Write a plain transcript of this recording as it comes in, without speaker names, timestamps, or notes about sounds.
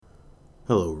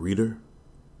Hello, reader.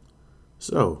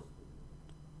 So,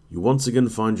 you once again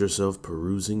find yourself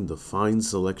perusing the fine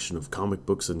selection of comic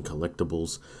books and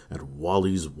collectibles at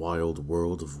Wally's Wild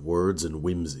World of Words and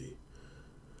Whimsy.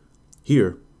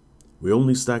 Here, we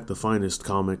only stack the finest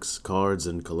comics, cards,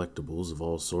 and collectibles of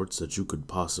all sorts that you could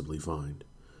possibly find.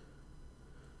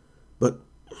 But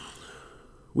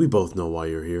we both know why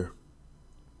you're here.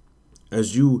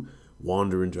 As you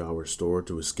wander into our store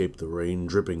to escape the rain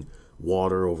dripping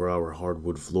water over our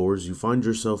hardwood floors, you find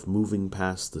yourself moving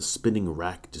past the spinning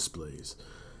rack displays.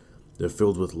 They're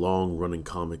filled with long-running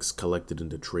comics collected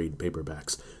into trade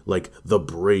paperbacks, like the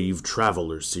Brave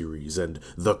Traveler series and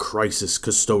the Crisis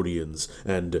Custodians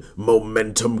and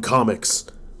Momentum Comics.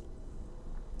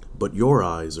 But your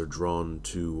eyes are drawn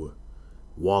to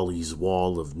Wally's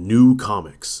wall of new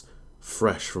comics,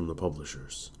 fresh from the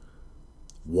publishers.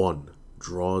 One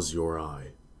draws your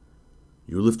eye.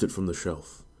 You lift it from the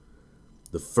shelf.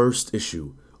 The first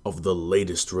issue of the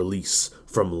latest release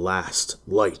from Last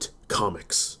Light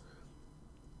Comics.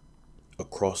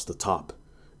 Across the top,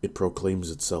 it proclaims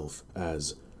itself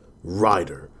as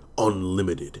Ryder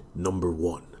Unlimited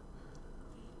 #1.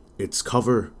 Its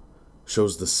cover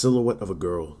shows the silhouette of a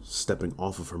girl stepping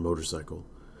off of her motorcycle.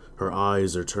 Her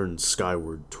eyes are turned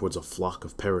skyward towards a flock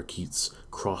of parakeets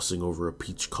crossing over a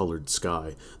peach-colored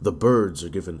sky. The birds are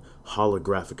given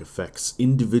holographic effects,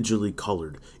 individually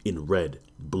colored in red,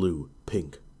 blue,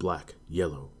 pink, black,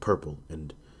 yellow, purple,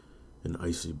 and an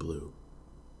icy blue.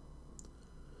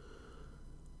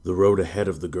 The road ahead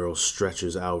of the girl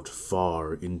stretches out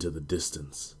far into the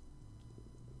distance.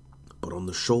 But on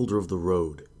the shoulder of the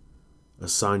road, a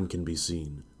sign can be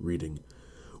seen reading,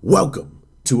 "Welcome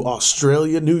to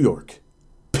Australia, New York,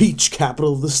 peach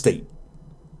capital of the state.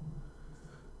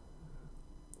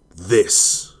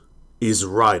 This is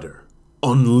Ryder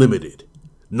Unlimited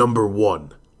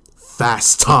 #1,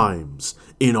 Fast Times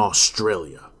in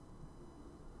Australia."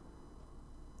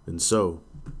 And so,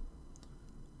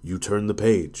 you turn the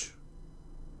page,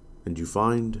 and you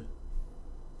find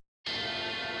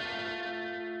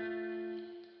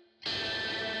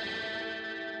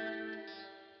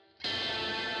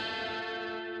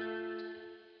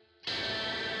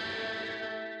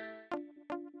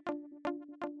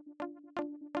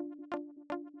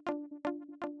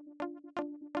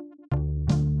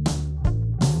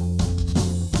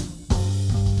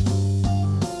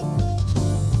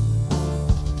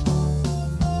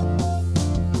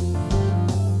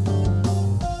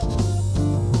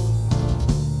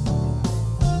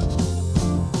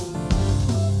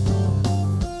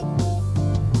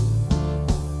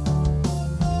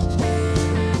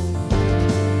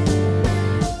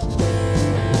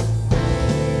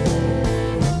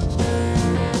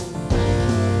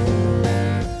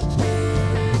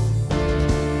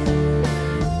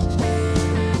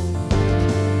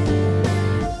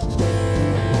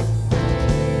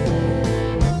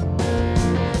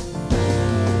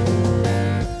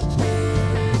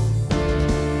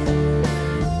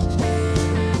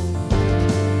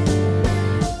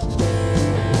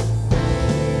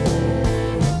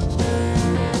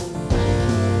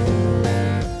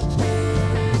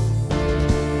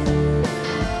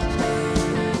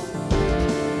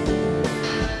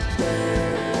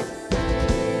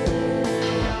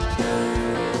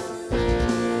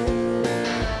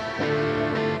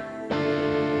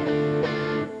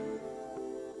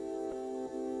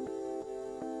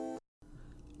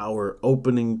our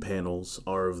opening panels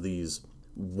are of these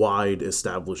wide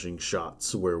establishing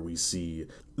shots where we see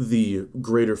the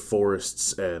greater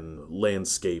forests and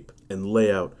landscape and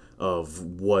layout of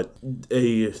what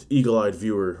a eagle-eyed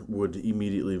viewer would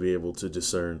immediately be able to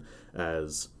discern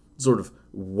as sort of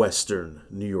western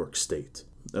New York State.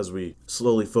 As we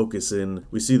slowly focus in,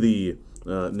 we see the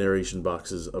narration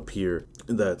boxes appear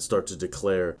that start to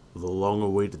declare the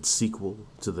long-awaited sequel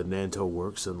to the Nanto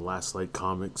Works and Last Light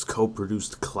Comics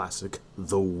co-produced classic,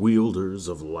 The Wielders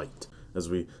of Light. As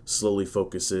we slowly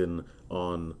focus in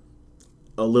on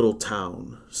a little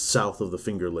town south of the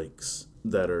Finger Lakes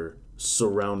that are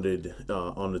surrounded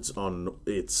on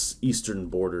its eastern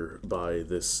border by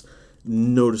this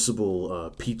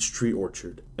noticeable peach tree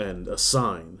orchard and a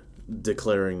sign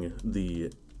declaring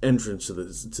the entrance to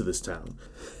this town.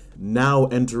 Now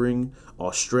entering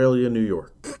Australia, New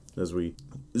York, as we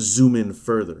zoom in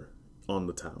further on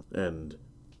the town and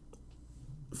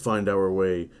find our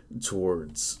way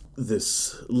towards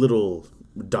this little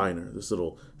diner, this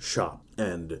little shop,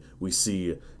 and we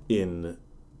see in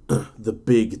the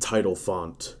big title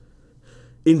font,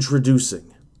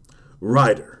 introducing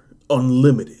Ryder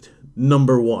Unlimited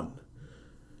 #1,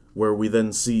 where we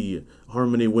then see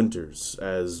Harmony Winters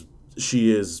as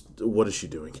she is, what is she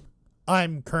doing?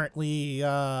 I'm currently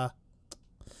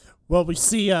we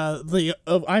see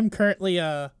I'm currently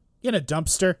in a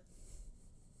dumpster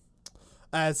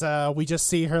as we just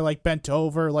see her like bent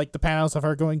over, like the panels of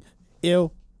her going,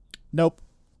 ew, nope,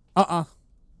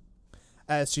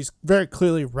 as she's very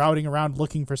clearly routing around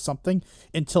looking for something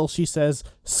until she says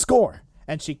score,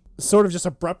 and she sort of just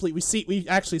abruptly we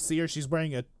actually see her, she's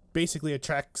wearing basically a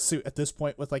track suit at this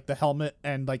point with like the helmet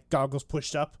and like goggles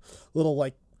pushed up, a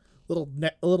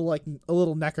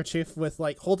little neckerchief with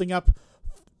like holding up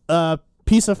a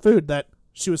piece of food that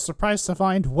she was surprised to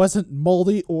find wasn't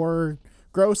moldy or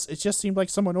gross. It just seemed like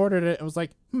someone ordered it and was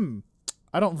like,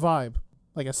 I don't vibe.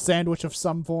 Like a sandwich of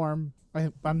some form,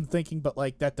 I'm thinking, but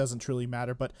like that doesn't truly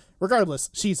matter. But regardless,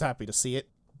 she's happy to see it.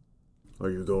 Are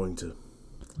you going to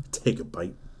take a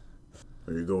bite?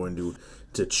 Are you going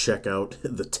to check out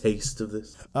the taste of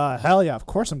this? Hell yeah, of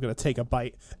course I'm gonna take a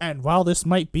bite. And while this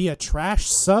might be a trash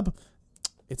sub,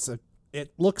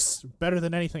 it looks better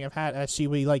than anything I've had. As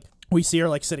we see her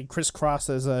like sitting crisscross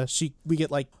as we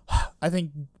get like I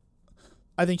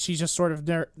think she just sort of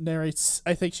narrates.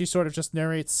 I think she sort of just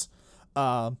narrates.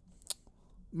 My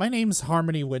name's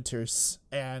Harmony Winters,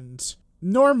 and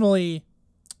normally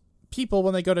people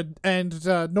when they go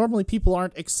to normally people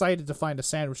aren't excited to find a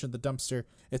sandwich in the dumpster.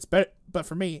 It's better, but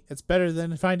for me, it's better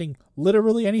than finding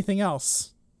literally anything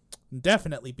else.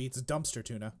 Definitely beats dumpster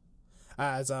tuna.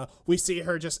 As we see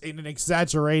her just in an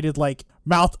exaggerated, like,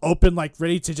 mouth open, like,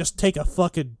 ready to just take a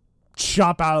fucking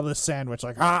chomp out of the sandwich,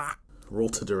 like, ah! Roll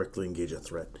to directly engage a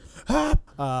threat.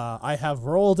 I have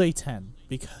rolled a 10,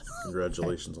 because...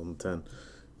 Congratulations on the 10.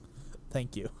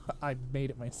 Thank you. I made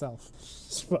it myself.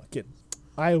 Fucking...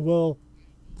 I will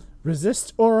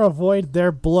resist or avoid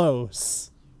their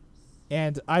blows,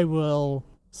 and I will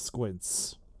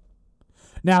squints.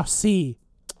 Now, see,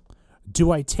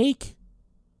 do I take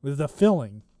the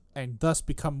filling and thus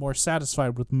become more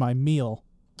satisfied with my meal,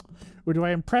 or do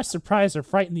I impress, surprise, or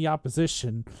frighten the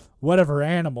opposition, whatever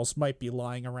animals might be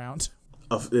lying around?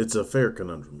 It's a fair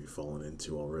conundrum you've fallen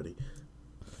into already.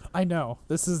 I know.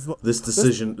 This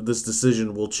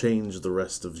decision will change the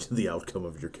rest of the outcome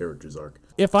of your character's arc.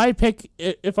 If I pick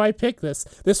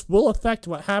this will affect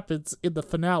what happens in the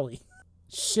finale.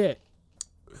 Shit.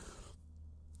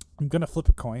 I'm gonna flip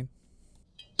a coin.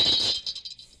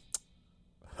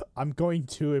 I'm going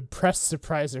to impress,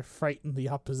 surprise, or frighten the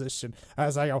opposition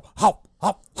as I go hop,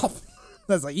 hop, hop,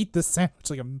 as I eat this sandwich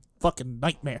like a fucking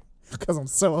nightmare because I'm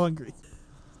so hungry.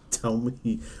 Tell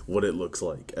me what it looks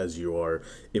like as you are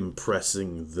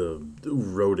impressing the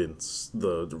rodents,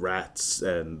 the rats,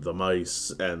 and the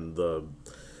mice, and the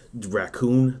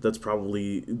raccoon that's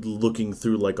probably looking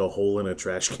through like a hole in a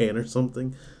trash can or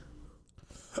something.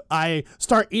 I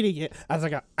start eating it as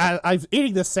I'm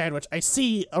eating this sandwich. I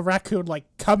see a raccoon like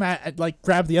come at and like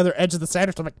grab the other edge of the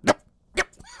sandwich. I'm like, nope, nope.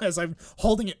 As I'm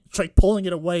holding it, like pulling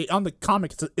it away. On the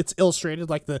comic, it's illustrated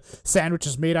like the sandwich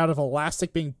is made out of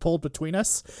elastic being pulled between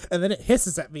us, and then it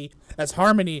hisses at me as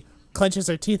Harmony clenches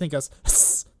her teeth and goes,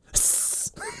 hiss,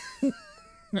 hiss.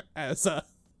 As I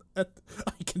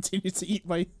continue to eat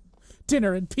my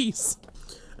dinner in peace.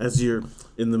 As you're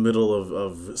in the middle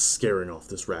of scaring off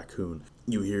this raccoon,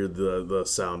 you hear the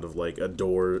sound of like a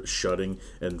door shutting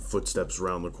and footsteps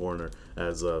around the corner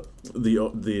as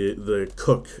the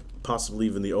cook, possibly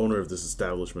even the owner of this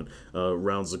establishment,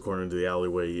 rounds the corner into the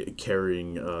alleyway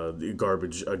carrying a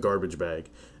garbage bag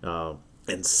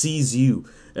and sees you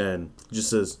and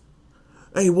just says,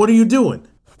 "Hey, what are you doing?"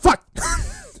 Fuck!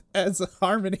 As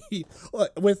Harmony,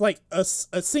 with like a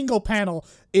single panel,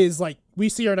 is like we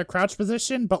see her in a crouch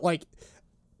position, but like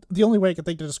the only way I can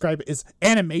think to describe it is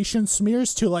animation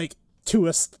smears to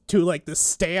the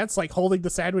stance, like holding the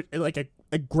sandwich like a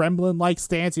gremlin like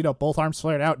stance, both arms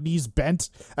flared out, knees bent,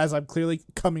 as I'm clearly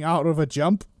coming out of a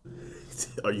jump.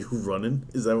 Are you running?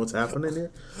 Is that what's happening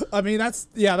here? I mean, that's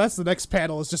the next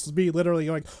panel is just me literally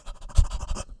going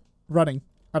running.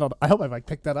 I don't know. I hope I might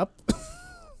pick that up.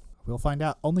 We'll find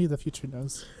out. Only the future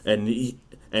knows. And he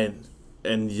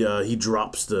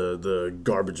drops the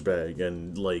garbage bag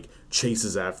and like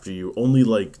chases after you, only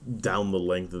like down the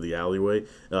length of the alleyway.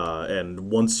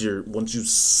 And once you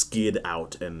skid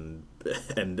out and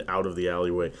out of the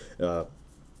alleyway,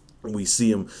 we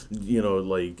see him,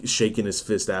 like shaking his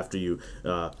fist after you.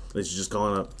 He's just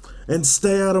calling out, "And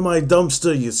stay out of my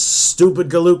dumpster, you stupid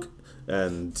galook!"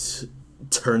 And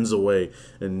turns away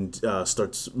and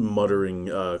starts muttering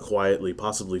quietly,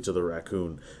 possibly to the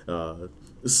raccoon,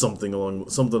 something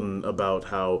about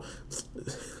how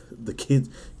the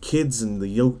kids and the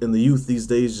youth these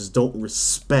days just don't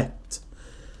respect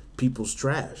people's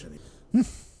trash anymore.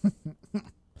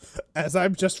 As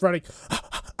I'm just running,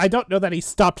 I don't know that he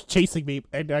stopped chasing me,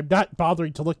 and I'm not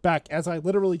bothering to look back as I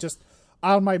literally just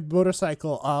on my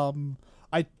motorcycle.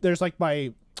 There's like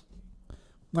my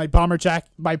bomber jack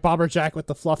with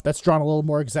the fluff that's drawn a little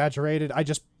more exaggerated. I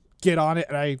just get on it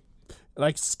and I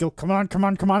just go, come on,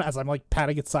 as I'm like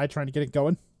patting its side trying to get it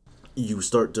going. You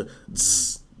start to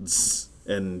zzz, zzz,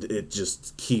 and it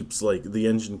just keeps, like, the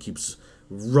engine keeps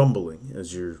rumbling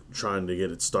as you're trying to get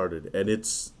it started, and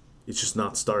it's just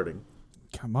not starting.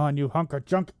 Come on, you hunk of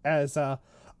junk. As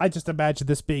I just imagine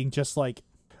this being just like,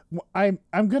 I'm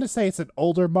gonna say it's an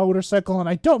older motorcycle, and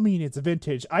I don't mean it's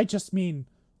vintage. I just mean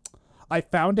I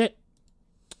found it,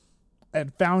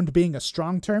 and found being a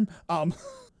strong term.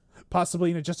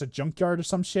 Possibly in just a junkyard or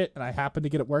some shit, and I happen to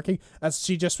get it working. As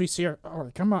we see her,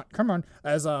 oh, come on,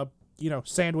 as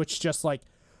Sandwich just like,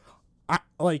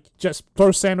 just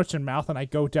throw Sandwich in mouth, and I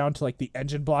go down to like the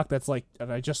engine block that's like,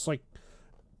 and I just like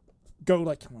go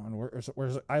like, come on,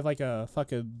 where's it? I have like a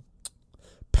fucking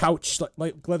pouch,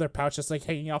 like leather pouch that's like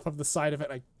hanging off of the side of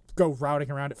it. I go routing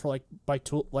around it for like my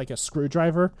tool, like a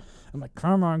screwdriver. I'm like,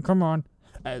 come on,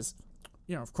 as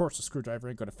of course a screwdriver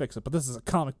ain't gonna fix it, but this is a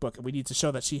comic book and we need to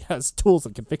show that she has tools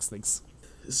and can fix things.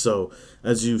 So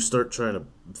as you start trying to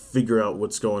figure out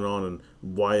what's going on and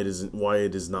why it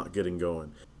is not getting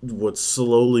going, what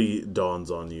slowly dawns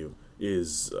on you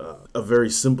is a very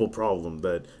simple problem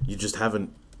that you just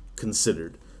haven't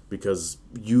considered, because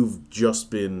you've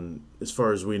just been, as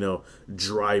far as we know,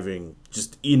 driving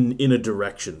just in a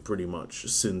direction pretty much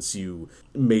since you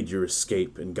made your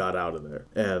escape and got out of there.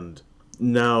 And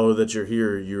now that you're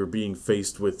here, you're being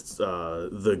faced with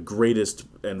the greatest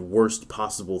and worst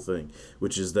possible thing,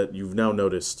 which is that you've now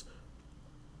noticed,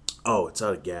 oh, it's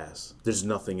out of gas. There's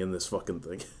nothing in this fucking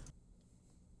thing.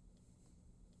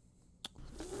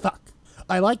 Fuck.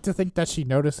 I like to think that she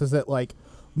notices it, like,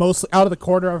 mostly out of the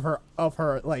corner of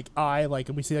her like eye, like,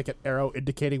 and we see like an arrow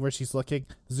indicating where she's looking.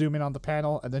 Zoom in on the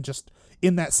panel, and then just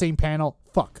in that same panel,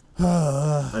 fuck.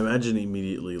 I imagine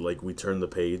immediately, like, we turn the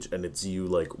page and it's you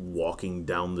like walking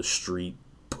down the street,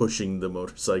 pushing the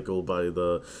motorcycle by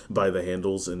the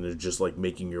handles, and they're just like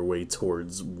making your way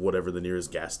towards whatever the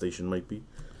nearest gas station might be.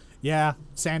 Yeah,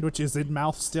 Sandwich is in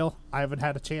mouth still. I haven't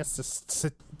had a chance to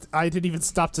sit. I didn't even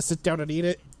stop to sit down and eat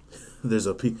it. There's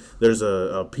a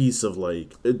piece of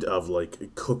like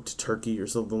cooked turkey or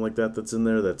something like that that's in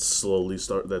there that's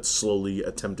slowly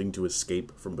attempting to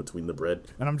escape from between the bread.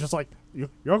 And I'm just like,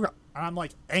 I'm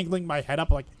like angling my head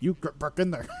up like, you get in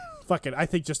there. Fuck it. I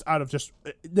think just out of just,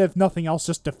 if nothing else,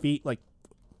 just defeat, like,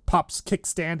 pops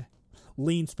kickstand,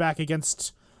 leans back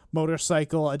against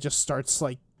motorcycle, and just starts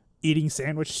like eating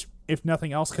Sandwich. If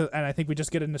nothing else, and I think we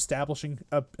just get an establishing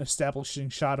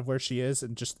shot of where she is,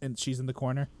 and she's in the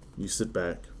corner. You sit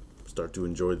back, start to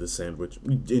enjoy the sandwich.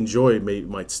 Enjoy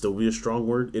might still be a strong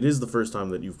word. It is the first time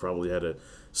that you've probably had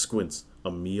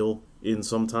a meal in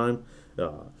some time,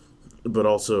 but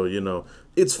also,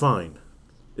 it's fine.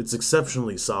 It's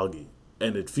exceptionally soggy,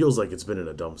 and it feels like it's been in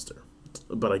a dumpster.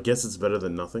 But I guess it's better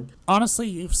than nothing. Honestly,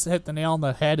 you've hit the nail on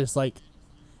the head. It's like,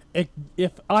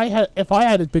 if I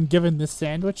had been given this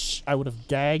sandwich, I would have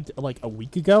gagged like a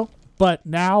week ago. But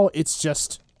now it's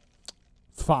just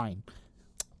fine.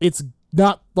 It's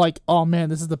not like, oh man,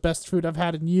 this is the best food I've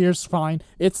had in years. Fine.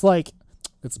 It's like,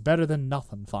 it's better than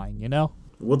nothing. Fine,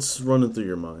 What's running through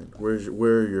your mind? Where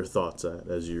are your thoughts at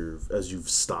as you've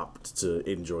stopped to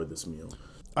enjoy this meal?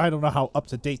 I don't know how up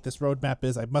to date this roadmap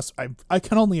is. I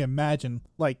can only imagine,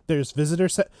 like, there's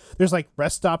there's like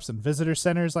rest stops and visitor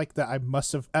centers like that I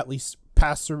must have at least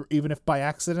passed through, even if by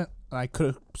accident. And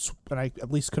I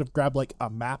at least could have grabbed like a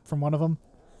map from one of them.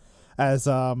 As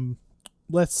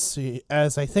let's see,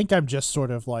 as I think I'm just sort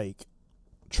of like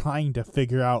trying to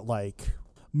figure out, like,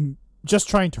 just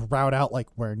trying to route out like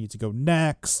where I need to go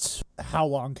next. How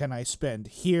long can I spend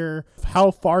here? How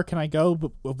far can I go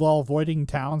while avoiding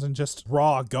towns and just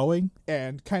raw going?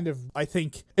 And kind of, I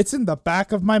think it's in the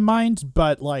back of my mind,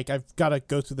 but like I've got to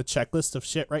go through the checklist of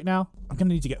shit right now. I'm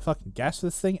gonna need to get fucking gas for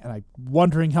this thing, and I'm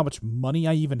wondering how much money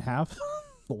I even have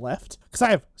left, because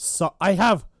I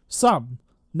have some,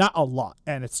 not a lot,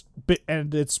 and it's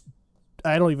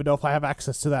I don't even know if I have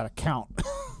access to that account.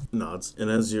 Nods. And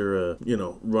as you're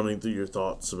running through your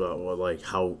thoughts about like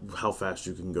how fast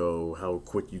you can go, how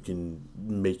quick you can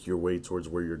make your way towards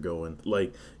where you're going,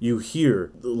 like you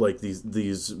hear like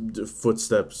these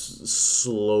footsteps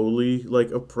slowly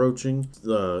like approaching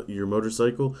your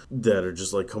motorcycle that are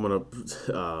just like coming up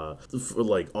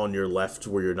like on your left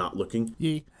where you're not looking.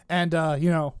 Yeah. And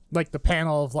like the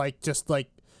panel of like just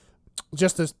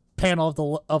this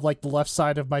panel of like the left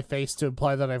side of my face to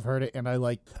imply that I've heard it, and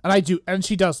I do, and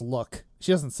she does look.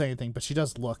 She doesn't say anything, but she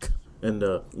does look. And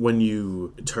when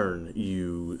you turn,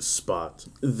 you spot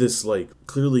this, like,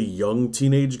 clearly young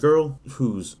teenage girl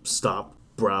who's stopped,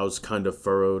 brows kind of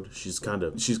furrowed. She's kind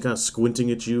of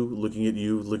squinting at you, looking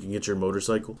at your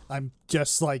motorcycle. I'm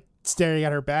just like staring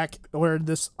at her back. We're in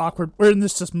this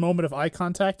just moment of eye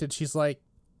contact, and she's like,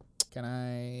 "Can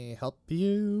I help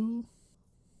you?"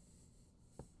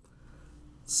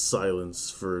 Silence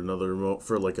for another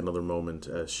moment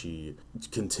as she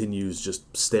continues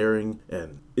just staring,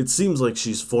 and it seems like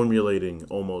she's formulating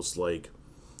almost like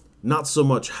not so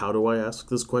much how do I ask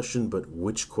this question, but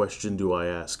which question do I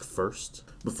ask first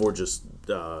before just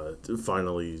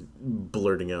finally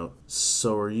blurting out,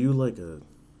 "So are you like a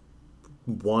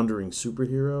wandering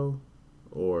superhero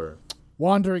or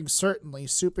Wandering, certainly.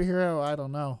 Superhero, I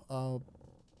don't know.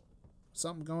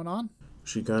 Something going on?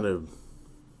 She kind of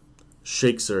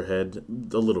shakes her head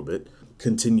a little bit,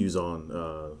 continues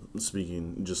on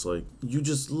speaking, just like, "You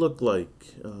just look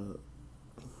like,"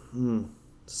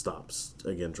 stops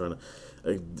again, trying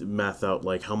to math out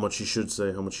like how much she should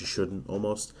say, how much she shouldn't,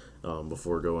 almost,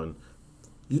 before going,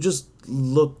 "You just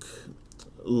look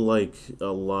like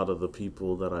a lot of the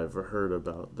people that I've heard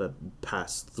about that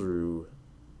pass through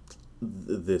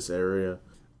this area."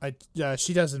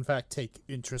 She does in fact take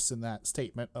interest in that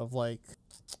statement of like,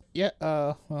 yeah,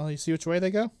 well, you see which way they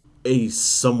go? A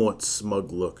somewhat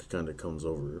smug look kind of comes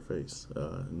over her face,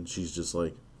 and she's just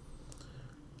like,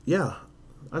 "Yeah,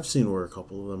 I've seen where a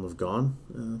couple of them have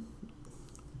gone.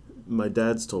 My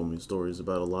dad's told me stories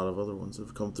about a lot of other ones that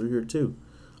have come through here too.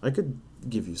 I could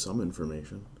give you some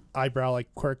information." Eyebrow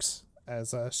like quirks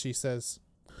as she says,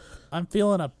 "I'm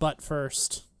feeling a butt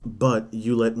first." "But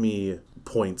you let me,"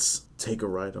 points, "take a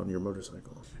ride on your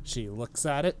motorcycle." She looks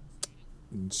at it,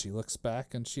 and she looks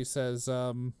back, and she says,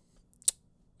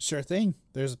 "Sure thing.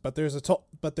 There's a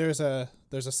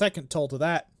second toll to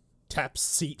that." Taps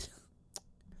seat.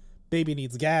 "Baby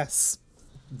needs gas."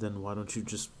 "Then why don't you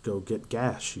just go get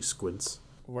gas?" She squints.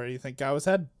 "Where do you think I was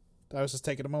headed? I was just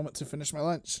taking a moment to finish my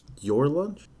lunch." "Your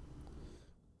lunch?"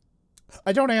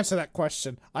 I don't answer that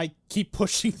question. I keep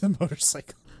pushing the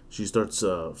motorcycle. She starts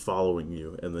following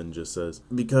you, and then just says,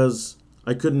 "Because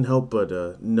I couldn't help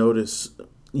but notice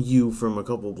you from a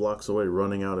couple blocks away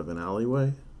running out of an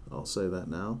alleyway. I'll say that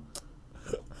now.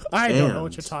 I don't know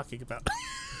what you're talking about."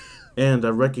 And I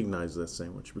recognize that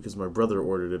sandwich because my brother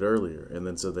ordered it earlier and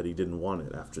then said that he didn't want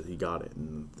it after he got it,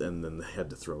 and then they had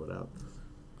to throw it out."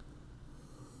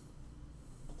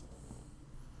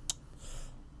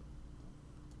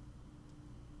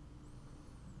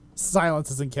 Silence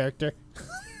is in character.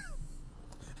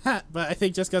 But I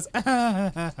think just goes, you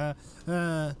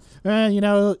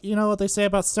know what they say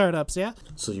about startups, yeah?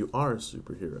 "So you are a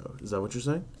superhero. Is that what you're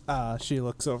saying?" She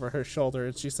looks over her shoulder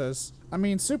and she says, "I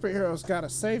mean, superheroes gotta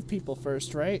save people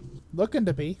first, right? Looking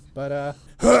to be, but,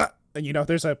 and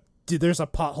there's a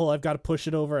pothole, I've got to push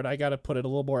it over, and I got to put in a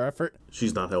little more effort."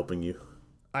 She's not helping you.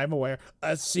 I'm aware.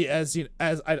 And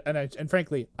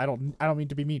frankly, I don't mean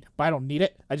to be mean, but I don't need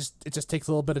it. It just takes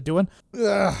a little bit of doing.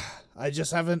 I've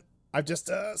just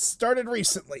started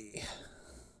recently.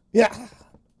 Yeah.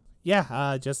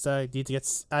 Yeah, just need to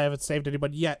get, I haven't saved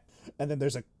anybody yet. And then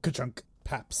there's a ka-chunk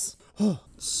paps.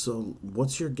 "So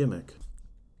what's your gimmick?"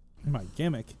 My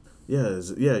gimmick? Yeah,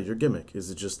 your gimmick.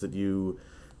 Is it just that you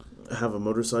have a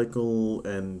motorcycle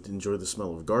and enjoy the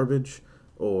smell of garbage?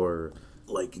 Or,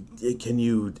 like, can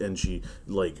you, and she,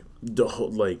 like,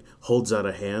 holds out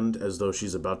a hand as though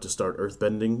she's about to start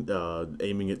earthbending,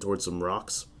 aiming it towards some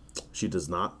rocks. She does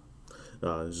not.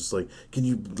 It's just like, can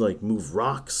you, like, move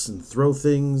rocks and throw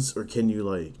things? Or can you,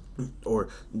 like, or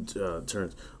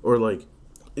turns, or, like,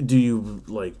 do you,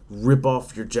 like, rip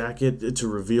off your jacket to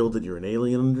reveal that you're an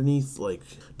alien underneath? Like,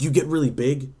 do you get really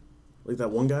big? Like that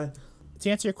one guy?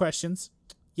 To answer your questions,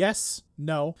 yes,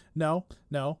 no,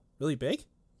 really big?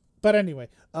 But anyway,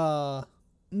 my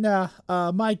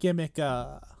gimmick,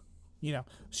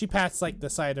 she pats, like,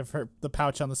 the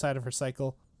pouch on the side of her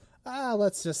cycle.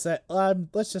 Let's just say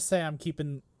I'm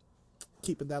keeping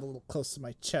that a little close to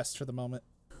my chest for the moment.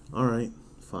 "All right,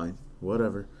 fine,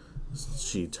 whatever."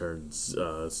 She turns,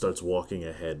 starts walking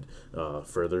ahead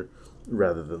further,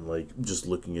 rather than, like, just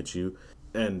looking at you.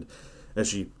 And as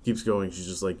she keeps going, she's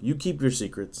just like, "You keep your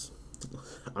secrets.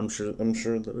 I'm sure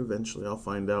that eventually I'll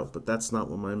find out, but that's not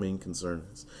what my main concern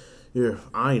is. Here,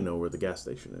 I know where the gas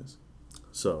station is."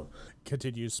 So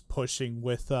Continues pushing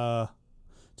with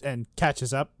and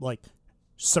catches up, like,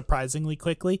 surprisingly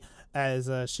quickly as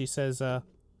she says,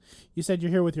 "You said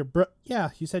you're here with your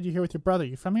you said you're here with your brother.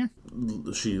 You from here?"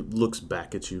 she looks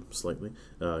back at you slightly,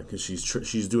 because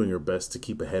she's doing her best to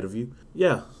keep ahead of you.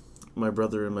 "Yeah, my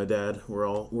brother and my dad, we're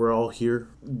all here."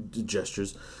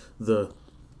 Gestures.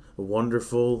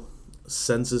 wonderful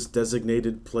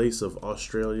census-designated place of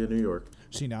Australia, New York.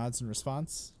 She nods in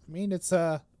response. I mean,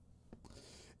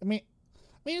 I mean,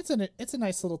 it's a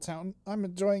nice little town. I'm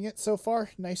enjoying it so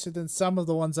far. Nicer than some of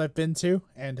the ones I've been to.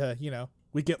 And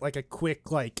we get like a quick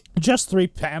just 3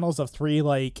 panels of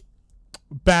 3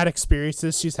 bad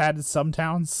experiences she's had in some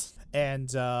towns.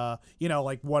 And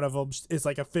one of them is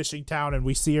like a fishing town, and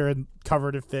we see her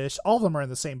covered in fish. All of them are in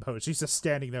the same pose. She's just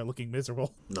standing there looking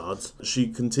miserable. Nods. She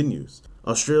continues.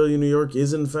 Australia, New York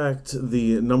is in fact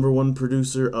the #1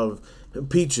 producer of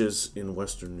peaches in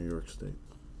Western New York State.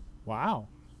 Wow,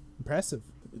 impressive.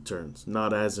 It turns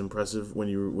not as impressive when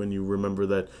you remember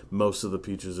that most of the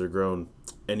peaches are grown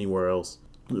anywhere else,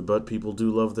 but people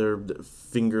do love their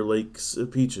Finger Lakes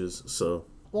peaches. So,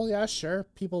 well, yeah, sure,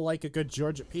 people like a good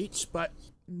Georgia peach, but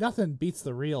nothing beats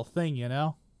the real thing,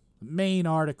 Main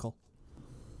article.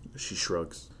 She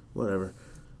shrugs. Whatever.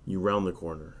 You round the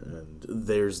corner, and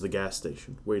there's the gas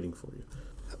station waiting for you.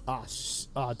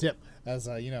 Dip. As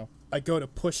I go to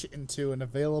push into an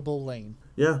available lane.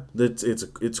 Yeah,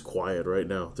 it's quiet right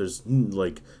now. There's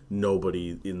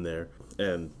nobody in there,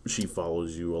 and she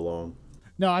follows you along.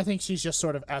 No, I think she's just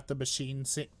sort of at the machine.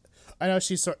 I know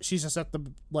she's just at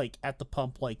the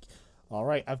pump. All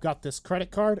right, I've got this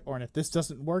credit card, and if this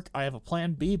doesn't work, I have a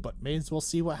plan B. But may as well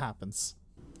see what happens.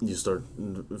 You start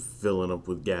filling up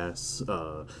with gas.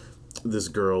 This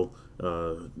girl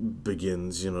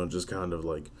begins, just kind of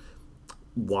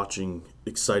watching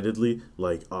excitedly,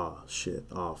 shit,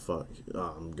 fuck,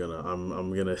 I'm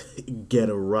gonna get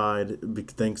a ride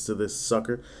thanks to this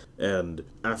sucker. And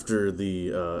after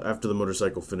the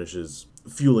motorcycle finishes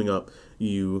fueling up,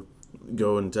 you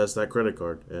go and test that credit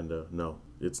card, and no,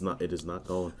 it is not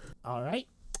going. All right,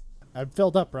 I'm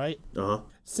filled up, right?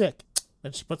 Sick.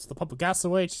 Then she puts the pump of gas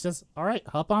away, and she says, all right,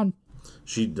 hop on.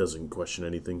 She doesn't question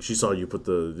anything. She saw you put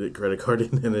the credit card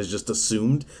in and has just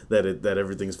assumed that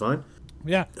everything's fine.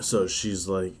 Yeah. So she's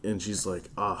like,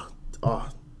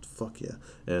 fuck yeah,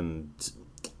 and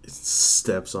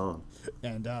steps on.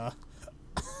 And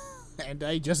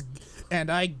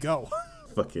I go.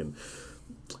 Fucking,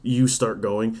 you start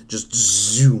going, just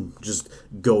zoom, just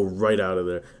go right out of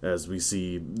there as we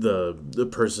see the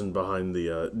person behind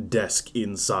the desk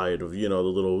inside of, the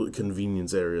little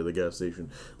convenience area of the gas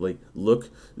station.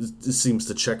 Seems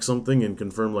to check something and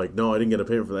confirm, no, I didn't get a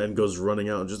payment for that, and goes running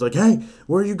out and just hey,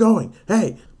 where are you going?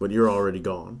 Hey, but you're already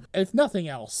gone. If nothing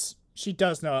else, she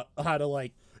does know how to,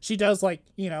 just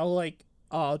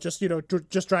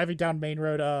driving down Main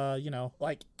Road,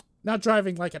 not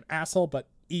driving like an asshole, but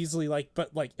easily,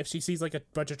 if she sees a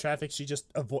bunch of traffic, she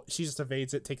just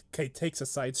evades it, takes a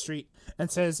side street, and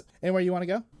says, anywhere you want to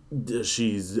go?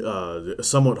 She's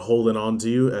somewhat holding on to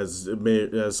you as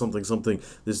something.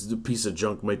 This piece of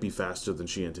junk might be faster than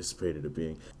she anticipated it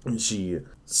being. She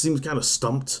seems kind of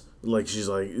stumped. She's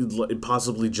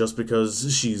possibly just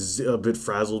because she's a bit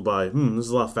frazzled by, this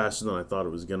is a lot faster than I thought it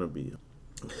was gonna be.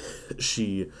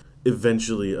 She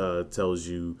eventually tells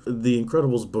you the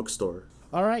Incredibles bookstore.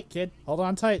 All right, kid, hold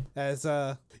on tight. As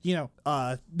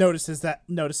notices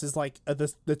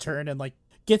the turn and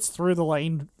gets through the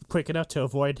lane quick enough to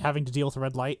avoid having to deal with a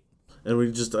red light. And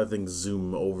we just, I think,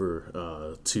 zoom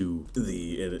over to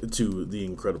the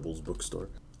Incredibles bookstore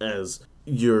as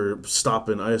you're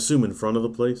stopping. I assume in front of the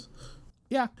place.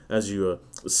 Yeah. As you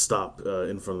stop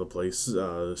in front of the place,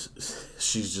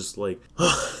 she's just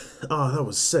that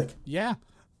was sick. Yeah.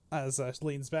 As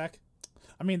leans back.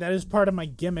 I mean, that is part of my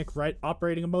gimmick, right?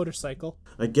 Operating a motorcycle.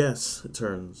 I guess.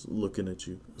 Turns, looking at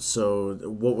you. So,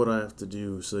 what would I have to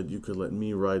do so that you could let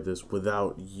me ride this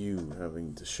without you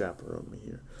having to chaperone me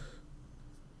here?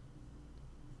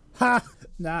 Ha!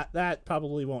 That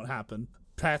probably won't happen.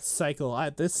 Pat's cycle.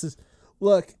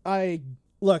 Look, I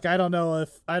don't know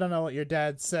what your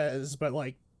dad says, but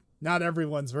not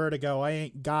everyone's vertigo. I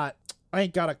ain't got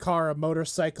a car, a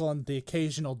motorcycle, and the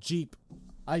occasional Jeep.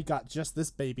 I got just this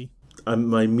baby.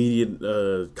 My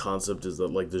immediate concept is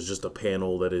that there's just a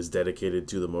panel that is dedicated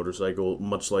to the motorcycle,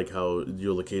 much like how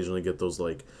you'll occasionally get those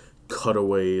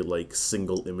cutaway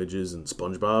single images in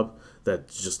SpongeBob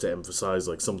that's just to emphasize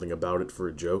something about it for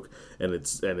a joke, and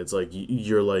it's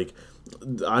you're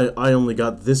I only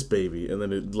got this baby, and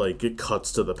then it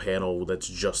cuts to the panel that's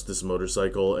just this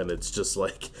motorcycle, and it's just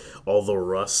all the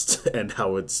rust and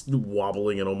how it's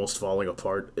wobbling and almost falling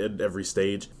apart at every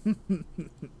stage.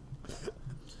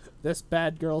 This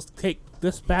bad girl's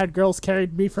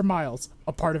carried me for miles.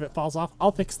 A part of it falls off.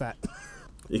 I'll fix that.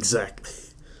 Exactly.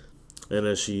 And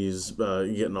as she's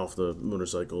getting off the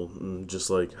motorcycle, just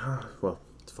well,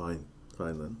 fine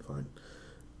then.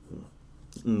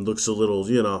 And looks a little,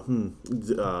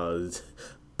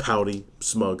 pouty,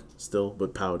 smug still,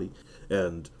 but pouty.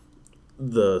 And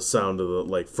the sound of the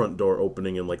like front door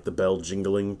opening and like the bell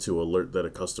jingling to alert that a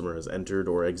customer has entered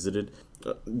or exited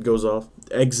goes off.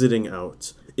 Exiting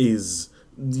out is,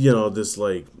 you know, this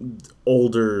like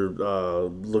older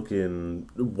looking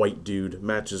white dude,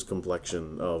 matches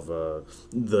complexion of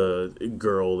the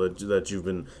girl that you've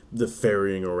been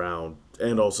ferrying around,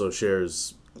 and also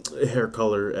shares hair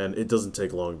color, and it doesn't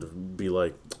take long to be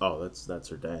like, oh, that's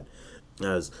her dad.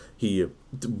 As he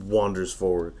wanders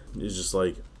forward, he's just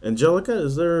like, Angelica,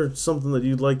 is there something that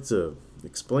you'd like to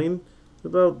explain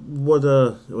about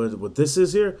what this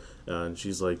is here? And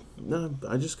she's like, no,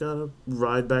 I just gotta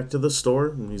ride back to the store.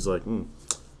 And he's like,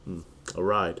 a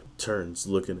ride. Turns,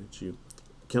 looking at you.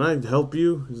 Can I help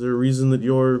you? Is there a reason that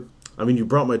you're... I mean, you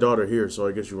brought my daughter here, so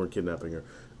I guess you weren't kidnapping her.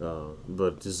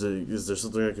 But is there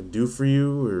something I can do for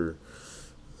you, or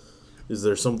is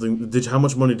there something? How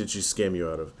much money did she scam you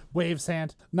out of? Waves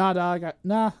hand. Nah, dog.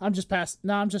 I'm just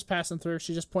passing through.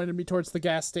 She just pointed me towards the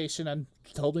gas station and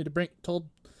told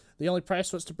the only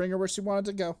price was to bring her where she wanted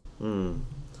to go.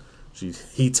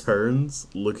 He turns,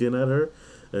 looking at her,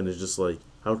 and is just like,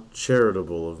 how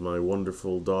charitable of my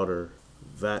wonderful daughter.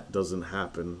 That doesn't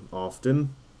happen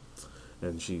often.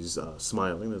 And she's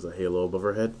smiling. There's a halo above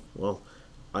her head. Well,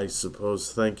 I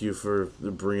suppose thank you for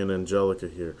bringing Angelica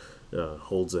here.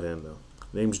 Holds a hand now.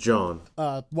 Name's John.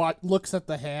 What looks at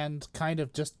the hand, kind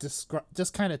of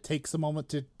just kind of takes a moment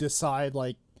to decide.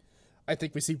 Like, I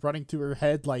think we see running through her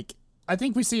head. Like, I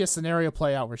think we see a scenario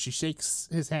play out where she shakes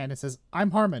his hand and says,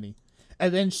 "I'm Harmony,"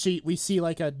 and then we see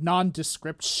like a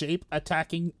nondescript shape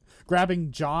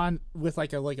grabbing John with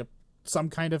like a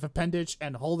some kind of appendage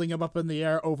and holding him up in the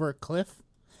air over a cliff,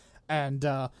 and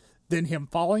then him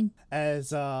falling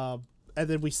as and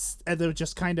then it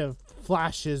just kind of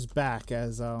flashes back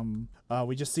as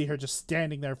we just see her just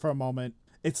standing there for a moment.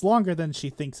 It's longer than she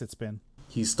thinks it's been.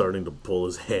 He's starting to pull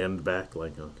his hand back,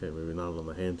 like, okay, maybe not on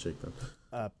the handshake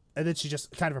then. And then she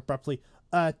just kind of abruptly,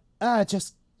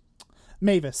 just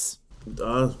Mavis.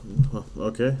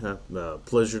 Okay.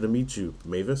 Pleasure to meet you,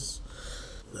 Mavis.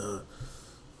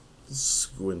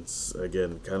 Squints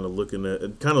again, kind of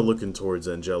looking towards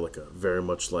Angelica, very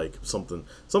much like something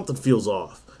feels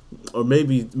off, or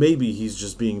maybe he's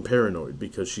just being paranoid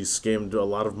because she's scammed a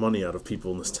lot of money out of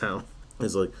people in this town.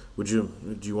 He's like, do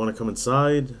you want to come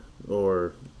inside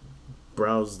or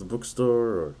browse the bookstore,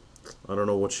 or I don't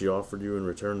know what she offered you in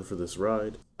return for this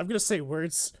ride. I'm gonna say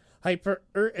words hyper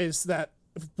is that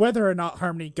whether or not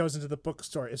Harmony goes into the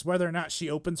bookstore is whether or not she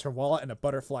opens her wallet and a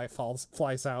butterfly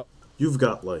flies out. You've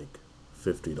got like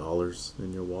 $50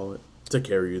 in your wallet to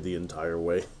carry you the entire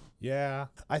way. Yeah,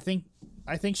 I think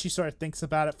she sort of thinks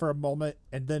about it for a moment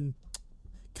and then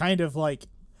kind of like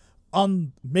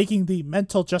on making the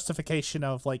mental justification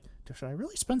of like, should I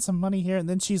really spend some money here? And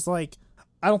then she's like,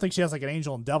 I don't think she has like an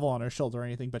angel and devil on her shoulder or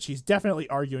anything, but she's definitely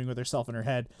arguing with herself in her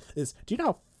head. Do you know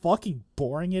how fucking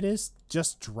boring it is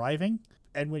just driving?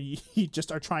 And when you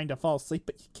just are trying to fall asleep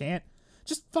but you can't,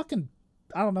 just fucking,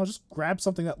 I don't know, just grab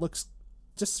something that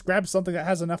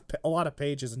has a lot of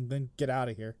pages and then get out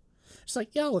of here. She's like,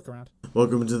 yeah, I'll look around.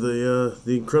 Welcome to the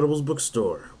Incredibles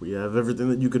bookstore. We have everything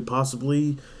that you could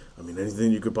possibly,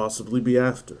 anything you could possibly be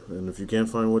after. And if you can't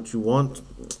find what you want,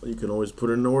 you can always put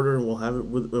it in order, and we'll have it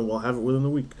within the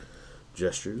week.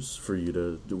 Gestures for you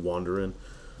to wander in.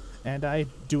 And I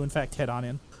do in fact head on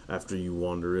in. After you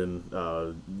wander in,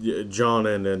 John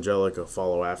and Angelica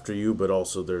follow after you, but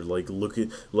also they're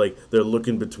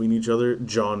looking between each other.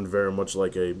 John very much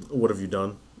like what have you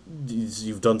done?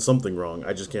 You've done something wrong.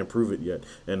 I just can't prove it yet.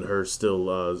 And her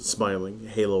still smiling,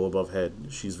 halo above head.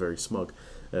 She's very smug.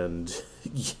 And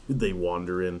they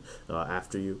wander in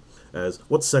after you.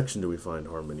 What section do we find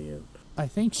Harmony in? I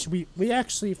think we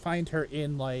actually find her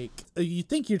in you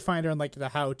think you'd find her in the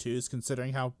how-tos,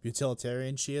 considering how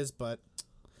utilitarian she is, but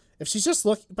if she's just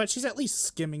but she's at least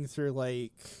skimming through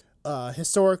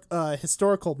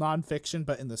historical nonfiction,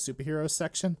 but in the superhero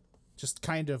section, just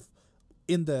kind of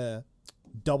in the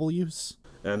W's.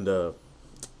 And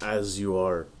as you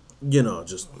are,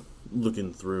 just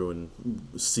looking through and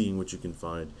seeing what you can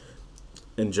find,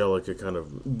 Angelica kind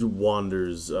of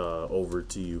wanders over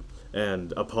to you,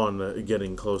 and upon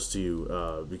getting close to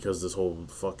you, because this whole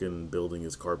fucking building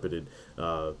is carpeted,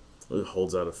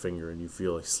 holds out a finger, and you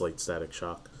feel a slight static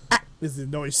shock. Is the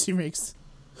noise she makes.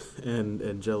 And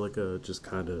Angelica just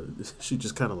kind of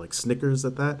snickers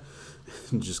at that,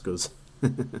 and just goes,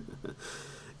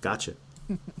 "Gotcha,"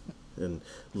 and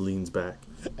leans back.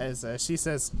 As she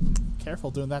says, "Careful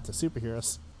doing that to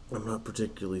superheroes." I'm not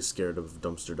particularly scared of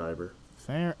dumpster diver.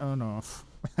 Fair enough.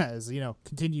 As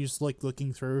continues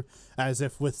looking through as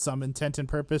if with some intent and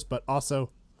purpose, but also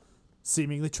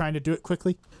seemingly trying to do it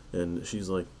quickly. And she's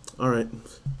like, all right,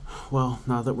 well,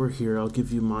 now that we're here, I'll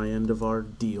give you my end of our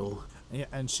deal. Yeah,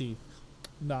 and she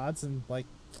nods and like,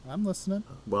 I'm listening.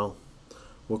 Well,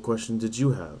 what question did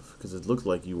you have? Because it looked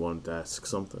like you wanted to ask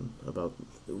something about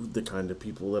the kind of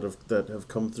people that have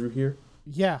come through here.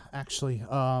 Yeah, actually,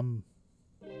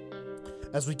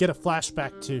 as we get a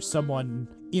flashback to someone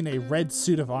in a red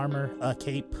suit of armor, a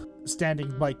cape,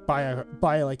 standing like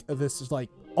by like this like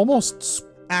almost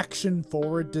action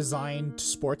forward designed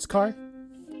sports car,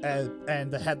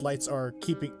 and the headlights are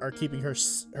keeping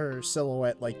her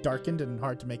silhouette like darkened and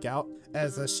hard to make out.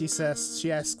 As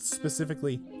she asks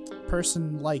specifically,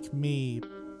 person like me,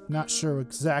 not sure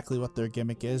exactly what their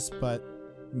gimmick is, but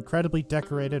incredibly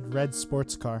decorated red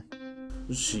sports car.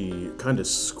 She kind of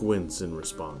squints in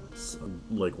response,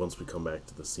 like once we come back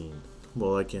to the scene.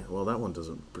 Well, that one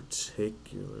doesn't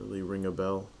particularly ring a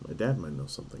bell. My dad might know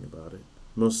something about it.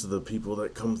 Most of the people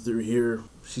that come through here,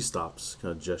 she stops,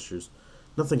 kind of gestures.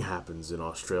 Nothing happens in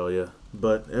Australia,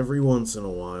 but every once in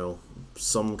a while,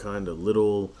 some kind of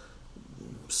little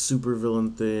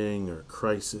supervillain thing or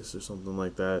crisis or something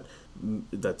like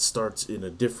that starts in a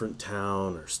different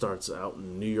town or starts out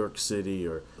in New York City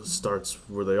or starts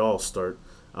where they all start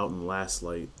out in Last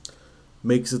Light,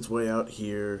 makes its way out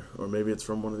here, or maybe it's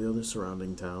from one of the other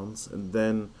surrounding towns, and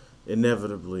then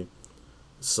inevitably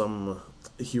some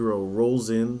hero rolls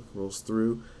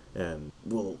through and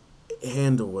will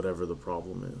handle whatever the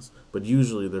problem is. But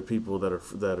usually they're people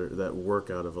that work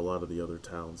out of a lot of the other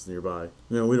towns nearby.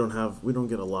 We don't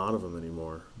get a lot of them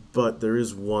anymore, but there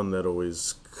is one that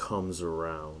always comes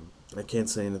around. I can't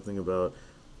say anything about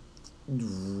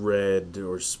red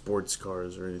or sports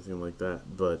cars or anything like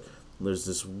that, but there's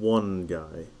this one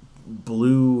guy,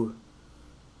 blue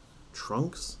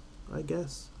trunks, I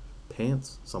guess,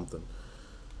 pants, something,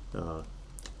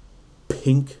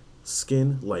 pink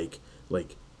skin, like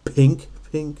pink,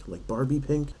 like Barbie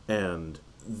pink, and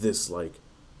this like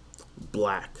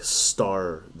black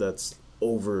star that's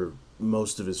over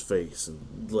most of his face,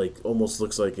 and like almost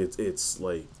looks like it's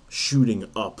like shooting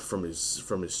up from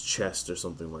his chest or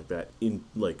something like that, in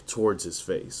like towards his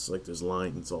face, like there's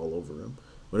lines all over him.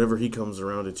 Whenever he comes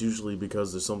around, it's usually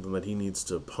because there's something that he needs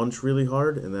to punch really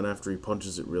hard, and then after he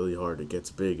punches it really hard, it gets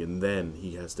big, and then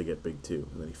he has to get big too,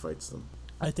 and then he fights them.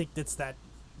 I think that's that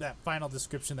final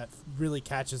description that really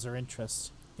catches her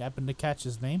interest. You happen to catch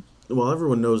his name? Well,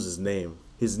 everyone knows his name.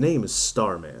 His name is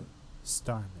Starman.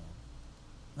 Starman.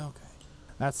 Okay.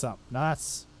 That's something. No,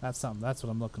 that's something. That's what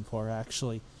I'm looking for,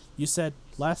 actually. You said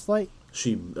Last Light?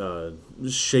 She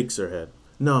shakes her head.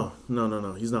 No.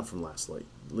 He's not from Last Light.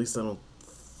 At least I don't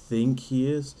think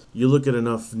he is. You look at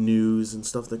enough news and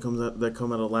stuff that come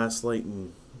out of Last Light,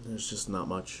 and there's just not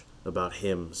much about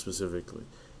him specifically.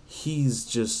 He's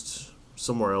just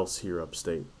somewhere else here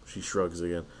upstate. She shrugs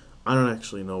again. I don't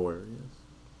actually know where he is.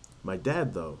 My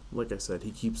dad, though, like I said,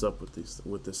 he keeps up with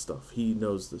this stuff. He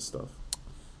knows this stuff.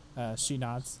 She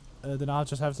nods. Then I'll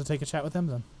just have to take a chat with him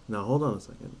then. Now, hold on a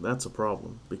second. That's a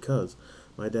problem, because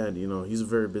my dad, he's a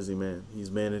very busy man. He's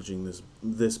managing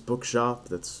this bookshop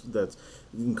that's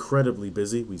incredibly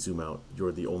busy. We zoom out.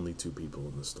 You're the only two people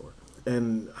in the store.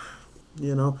 And,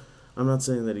 I'm not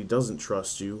saying that he doesn't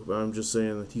trust you, but I'm just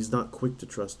saying that he's not quick to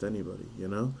trust anybody,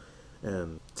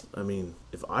 And, I mean,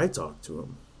 if I talk to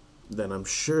him, then I'm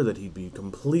sure that he'd be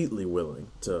completely willing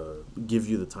to give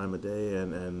you the time of day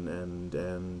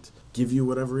and give you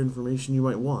whatever information you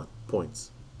might want,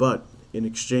 points. But in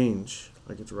exchange,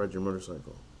 I get to ride your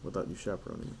motorcycle without you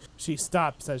chaperoning me. She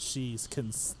stops as she's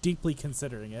deeply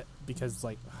considering it, because,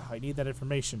 I need that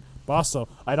information. But also,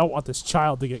 I don't want this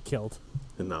child to get killed.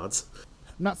 And nods.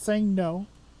 I'm not saying no,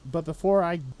 but before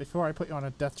I put you on a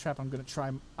death trap, I'm gonna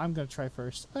try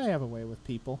first. I have a way with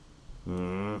people.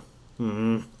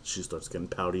 She starts getting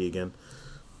pouty again.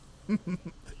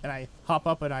 And I hop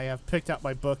up and I have picked out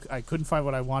my book. I couldn't find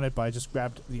what I wanted, but I just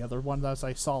grabbed the other one that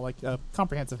I saw, a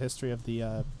comprehensive history of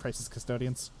the Crisis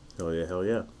Custodians. Hell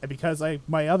yeah. And because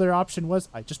my other option was,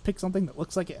 I just picked something that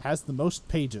looks like it has the most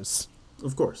pages.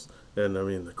 Of course. And I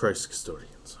mean, the Crisis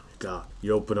Custodians. I mean, God,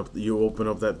 you open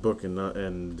up that book and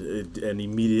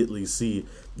immediately see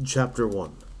Chapter 1,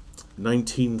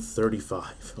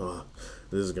 1935.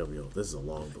 This is a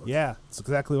long book. Yeah, it's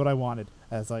exactly what I wanted.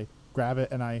 As I grab it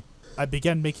and I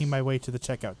began making my way to the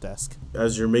checkout desk.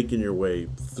 As you're making your way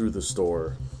through the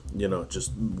store,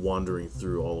 just wandering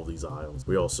through all of these aisles.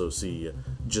 We also see,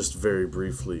 just very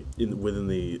briefly, within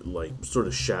the, like, sort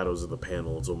of shadows of the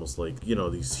panel, it's almost like,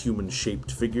 these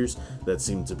human-shaped figures that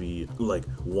seem to be, like,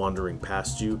 wandering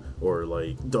past you, or,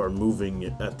 like, are moving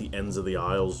at the ends of the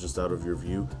aisles just out of your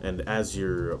view. And as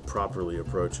you're properly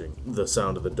approaching, the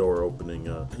sound of the door opening,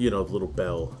 the little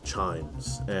bell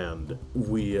chimes, and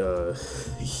we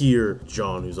hear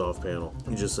John, who's off panel,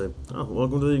 and just say, "Oh,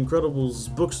 welcome to the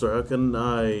Incredibles bookstore. How can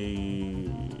I..."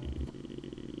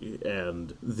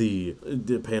 And the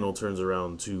panel turns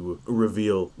around to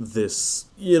reveal this,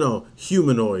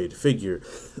 humanoid figure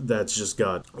that's just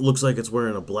looks like it's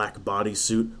wearing a black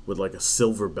bodysuit with like a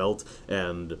silver belt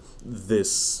and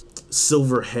this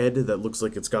silver head that looks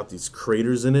like it's got these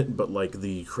craters in it, but like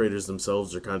the craters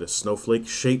themselves are kind of snowflake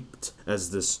shaped,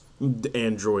 as this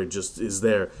android just is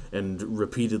there and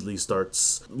repeatedly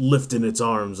starts lifting its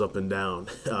arms up and down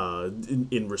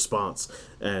in response,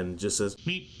 and just says,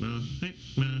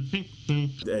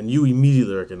 and you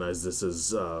immediately recognize this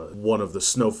as one of the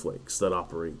snowflakes that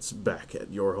operates back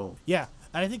at your home. Yeah,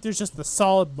 and I think there's just the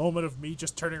solid moment of me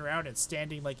just turning around and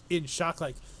standing like in shock,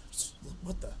 like,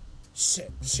 what the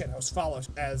shit, I was followed,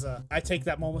 as I take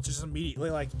that moment to just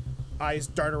immediately, like, eyes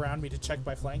dart around me to check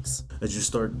my flanks. As you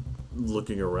start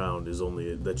looking around, is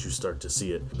only that you start to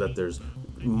see it, that there's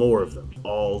more of them,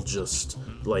 all just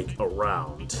like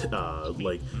around,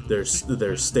 like they're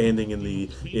standing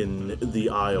in the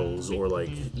aisles, or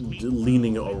like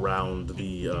leaning around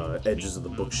the edges of the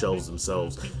bookshelves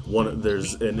themselves.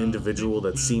 There's an individual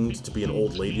that seemed to be an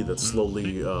old lady that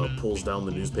slowly pulls down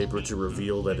the newspaper to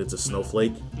reveal that it's a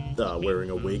snowflake wearing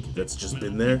a wig that's just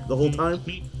been there the whole time.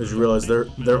 As you realize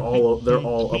they're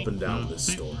all up and down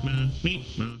this store.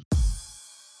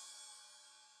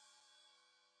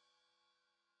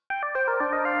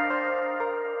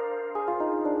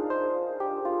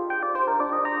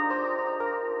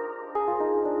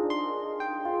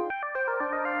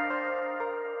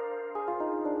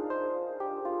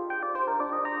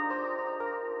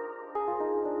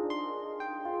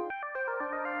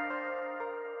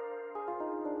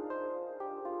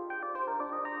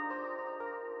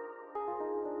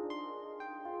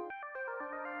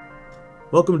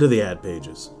 Welcome to the ad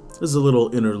pages. This is a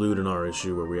little interlude in our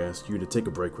issue where we ask you to take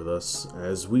a break with us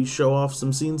as we show off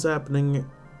some scenes happening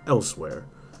elsewhere.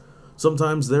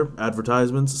 Sometimes they're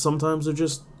advertisements, sometimes they're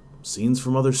just scenes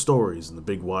from other stories in the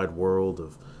big wide world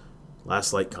of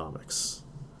Last Light Comics.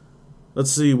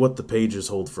 Let's see what the pages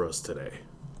hold for us today.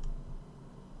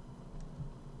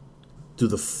 Through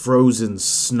the frozen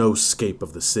snowscape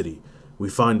of the city, we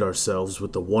find ourselves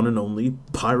with the one and only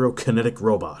pyrokinetic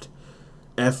robot,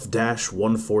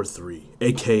 F-143,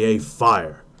 aka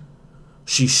Fire.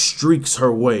 She streaks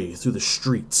her way through the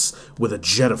streets with a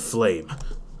jet of flame.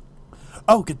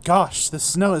 Oh, good gosh, the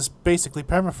snow is basically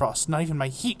permafrost. Not even my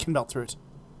heat can melt through it.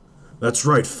 That's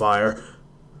right, Fire.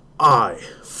 I,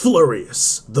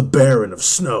 Flurious, the Baron of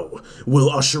Snow, will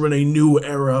usher in a new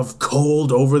era of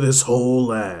cold over this whole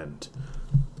land.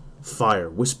 Fire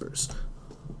whispers.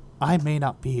 I may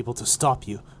not be able to stop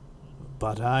you,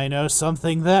 but I know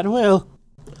something that will.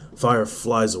 Fire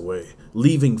flies away,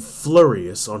 leaving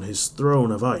Flurious on his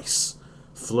throne of ice.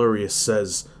 Flurious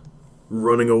says,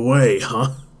 "Running away,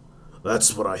 huh?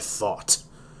 That's what I thought.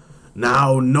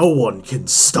 Now no one can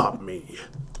stop me."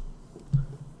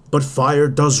 But Fire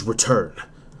does return.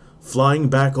 Flying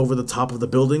back over the top of the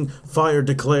building, Fire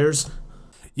declares,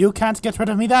 "You can't get rid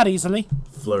of me that easily."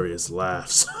 Flurious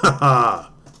laughs. "Ha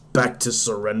ha! Back to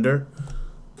surrender?"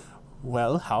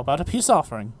 Well, how about a peace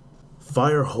offering?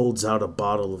 Fire holds out a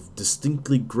bottle of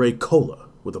distinctly gray cola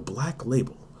with a black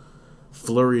label.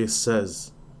 Flurious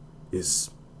says, "Is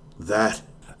that..."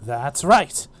 That's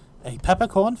right. A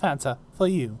peppercorn Fanta for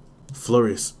you.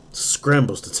 Flurious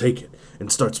scrambles to take it and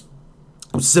starts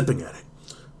sipping at it.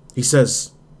 He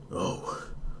says, "Oh,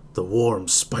 the warm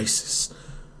spices,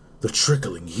 the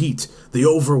trickling heat, the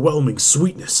overwhelming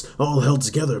sweetness, all held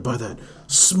together by that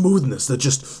smoothness that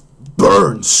just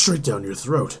burns straight down your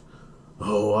throat.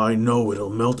 Oh, I know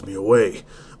it'll melt me away,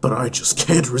 but I just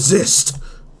can't resist."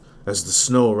 As the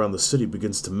snow around the city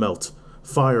begins to melt,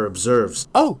 Fire observes,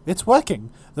 "Oh, it's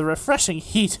working. The refreshing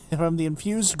heat from the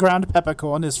infused ground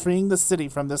peppercorn is freeing the city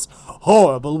from this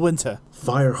horrible winter."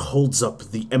 Fire holds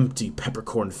up the empty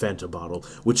peppercorn Fanta bottle,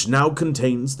 which now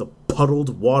contains the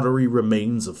puddled, watery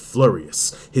remains of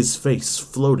Flurious, his face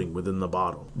floating within the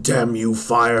bottle. "Damn you,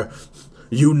 Fire!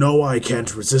 You know I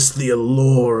can't resist the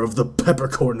allure of the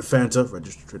peppercorn Fanta."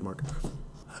 Registered trademark.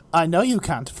 "I know you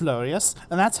can't, Flurious,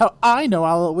 and that's how I know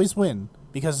I'll always win.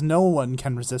 Because no one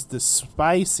can resist this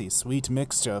spicy, sweet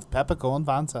mixture of peppercorn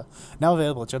Fanta. Now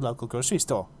available at your local grocery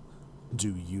store."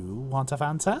 Do you want a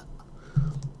Fanta?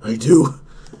 I do.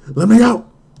 Let me out.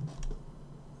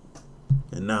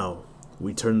 And now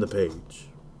we turn the page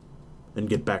and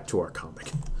get back to our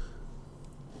comic.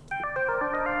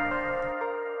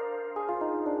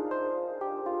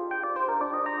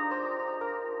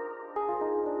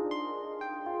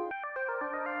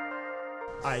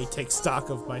 I take stock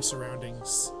of my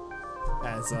surroundings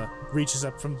as reaches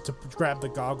up to grab the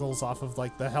goggles off of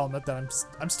like the helmet that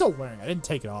I'm still wearing. I didn't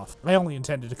take it off. I only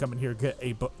intended to come in here, get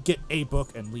a book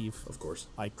and leave. Of course.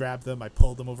 I grab them, I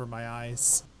pull them over my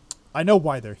eyes. I know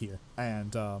why they're here,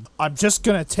 and I'm just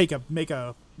gonna make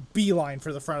a beeline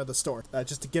for the front of the store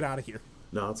just to get out of here.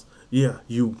 No,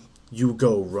 you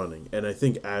go running, and I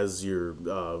think as you're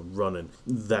running,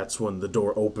 that's when the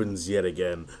door opens yet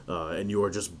again, and you are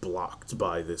just blocked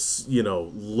by this,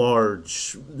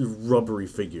 large, rubbery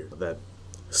figure that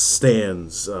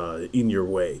stands in your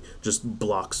way, just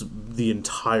blocks the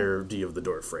entirety of the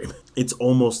door frame. It's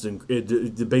almost,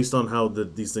 based on how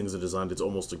these things are designed, it's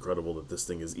almost incredible that this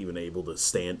thing is even able to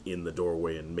stand in the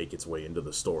doorway and make its way into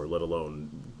the store, let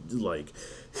alone,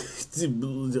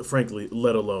 frankly,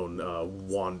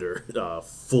 wander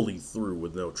fully through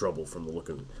with no trouble from the look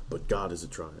of it. But God, is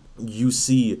it trying. You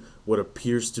see what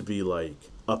appears to be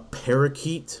like a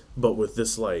parakeet, but with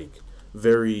this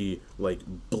very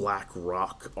black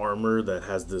rock armor that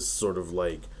has this sort of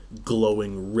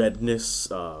glowing redness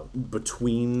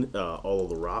between all of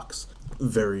the rocks.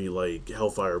 Very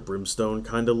Hellfire Brimstone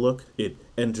kind of look. It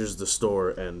enters the store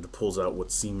and pulls out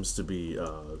what seems to be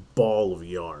a ball of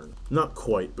yarn. Not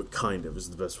quite, but kind of is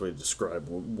the best way to describe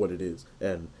what it is.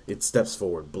 And it steps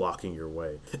forward, blocking your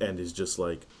way, and is just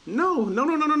like, no,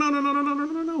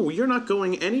 you're not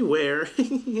going anywhere.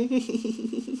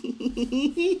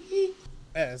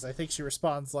 As I think she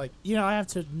responds I have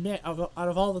to admit, out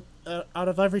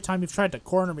of every time you've tried to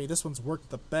corner me, this one's worked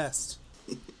the best.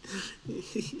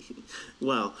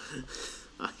 Well,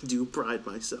 I do pride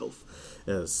myself.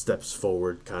 Steps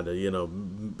forward, kind of,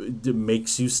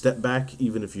 makes you step back,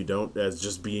 even if you don't, as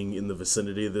just being in the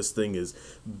vicinity of this thing is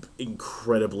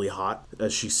incredibly hot,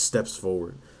 as she steps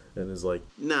forward. And is like,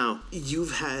 now,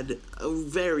 you've had a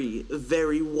very,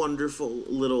 very wonderful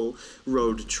little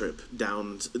road trip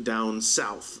down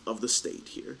south of the state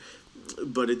here.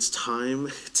 But it's time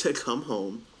to come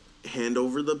home. Hand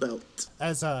over the belt.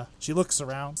 As she looks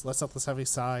around, lets out this heavy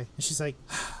sigh, and she's like,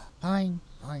 fine.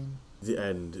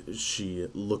 And she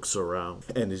looks around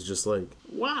and is just like,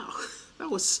 wow.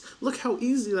 Look how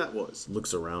easy that was.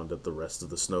 Looks around at the rest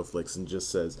of the snowflakes and just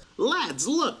says, lads,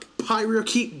 look,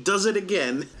 Pyrokeet does it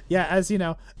again. Yeah, as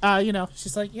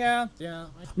she's like, yeah. I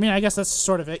mean, I guess that's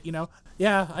sort of it,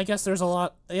 Yeah, I guess there's a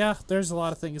lot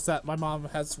of things that my mom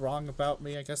has wrong about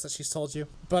me, I guess, that she's told you.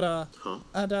 But,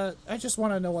 and I just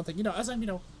want to know one thing, as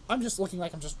I'm just looking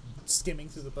like I'm just skimming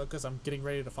through the book because I'm getting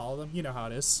ready to follow them. You know how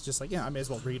it is. Just I may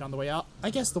as well read on the way out. I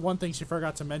guess the one thing she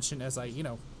forgot to mention as I,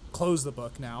 close the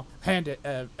book now, hand it,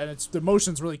 and the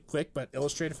motion's really quick but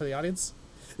illustrated for the audience,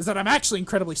 is that I'm actually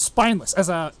incredibly spineless. As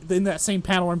in that same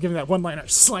panel where I'm giving that one line, I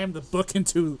slam the book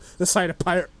into the side of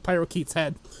Pyrokeet's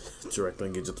head. Directly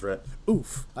engage a threat.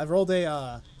 Oof. I've rolled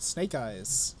a Snake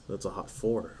Eyes. That's a hot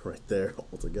 4 right there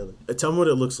altogether. Tell me what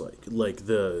it looks like. Like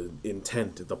the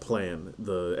intent, the plan,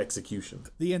 the execution.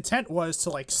 The intent was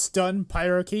to stun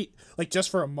Pyrokeet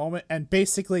just for a moment, and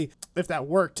basically if that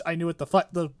worked, I knew what the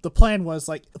plan was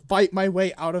fight my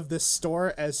way out of this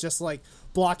store as just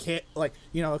block hit,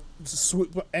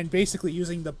 swoop, and basically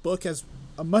using the book as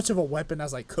much of a weapon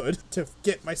as I could to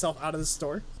get myself out of the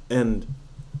store. And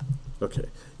okay,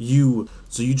 you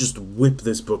just whip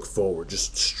this book forward,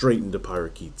 just straight into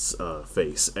Pyrokeet's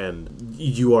face, and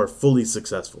you are fully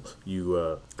successful.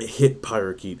 You hit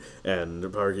Pyrokeet, and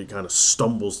Pyrokeet kind of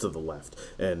stumbles to the left,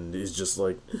 and is just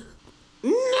like,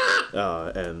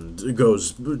 and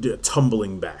goes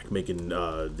tumbling back, making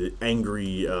the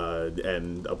angry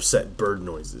and upset bird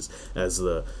noises as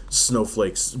the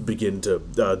snowflakes begin to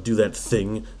do that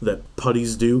thing that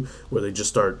putties do, where they just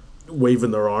start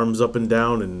waving their arms up and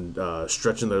down and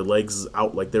stretching their legs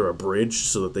out like they're a bridge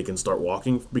so that they can start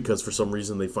walking, because for some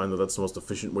reason they find that that's the most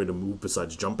efficient way to move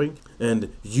besides jumping.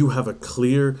 And you have a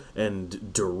clear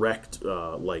and direct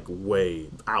way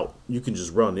out. You can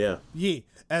just run. Yeah,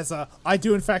 as I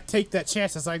do in fact take that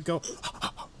chance as I go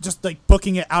just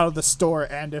booking it out of the store,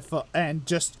 and if and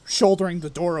just shouldering the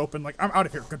door open I'm out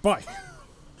of here, goodbye.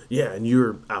 Yeah, and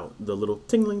you're out. The little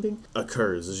tingling thing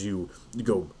occurs as you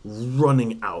go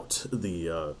running out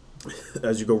the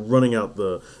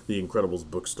Incredibles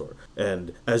bookstore.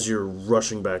 And as you're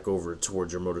rushing back over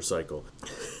towards your motorcycle,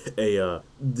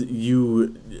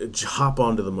 you hop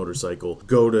onto the motorcycle,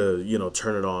 go to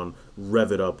turn it on,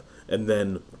 rev it up, and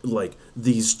then, like,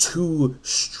 these two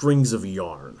strings of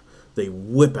yarn, they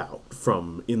whip out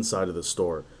from inside of the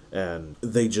store, and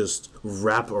they just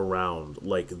wrap around,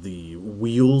 like, the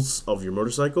wheels of your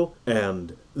motorcycle,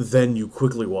 and then you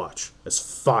quickly watch as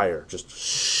fire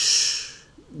just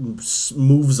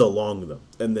moves along them,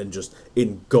 and then just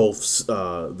engulfs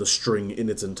the string in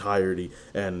its entirety,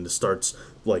 and starts,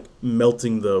 like,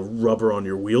 melting the rubber on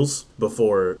your wheels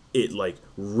before it, like,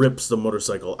 rips the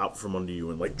motorcycle out from under you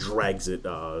and, like, drags it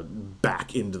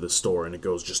back into the store, and it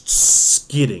goes just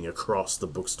skidding across the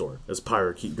bookstore as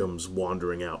Pyrokeet comes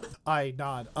wandering out. I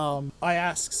nod. I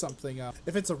ask something.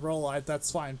 If it's a roll,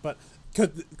 that's fine, but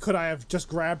could I have just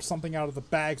grabbed something out of the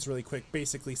bags really quick,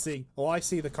 basically seeing, well, I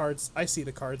see the cards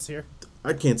here.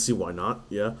 I can't see why not,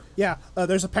 yeah. Yeah,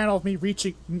 there's a panel of me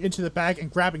reaching into the bag and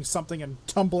grabbing something and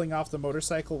tumbling off the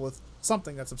motorcycle with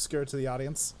something that's obscure to the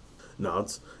audience.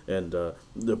 Nods, and the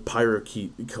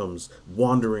Pyrokeet comes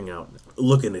wandering out,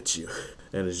 looking at you,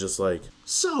 and is just like,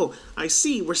 So, I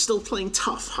see we're still playing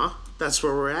tough, huh? That's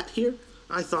where we're at here?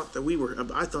 I thought that we were on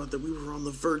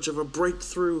the verge of a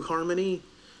breakthrough, Harmony.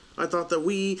 I thought that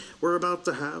we were about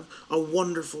to have a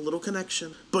wonderful little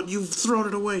connection, but you've thrown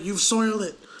it away. You've soiled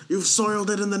it. You've soiled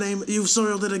it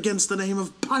against the name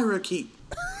of Pyrokeet.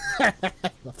 I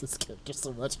love this character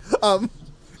so much.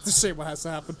 It's a shame what has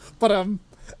to happen. But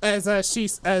as she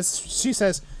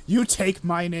says, "You take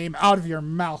my name out of your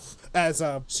mouth." As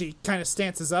she kind of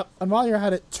stances up, and while you're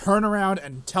at it, turn around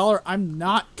and tell her I'm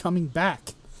not coming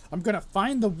back. I'm gonna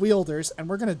find the wielders, and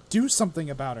we're gonna do something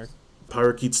about her.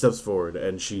 Pyrokeet steps forward,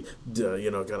 and she,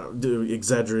 kind of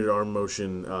exaggerated arm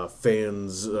motion,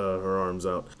 fans her arms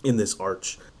out in this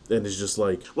arch, and is just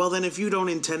like, Well, then if you don't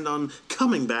intend on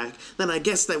coming back, then I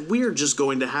guess that we're just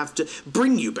going to have to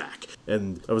bring you back.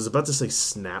 and I was about to say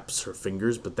snaps her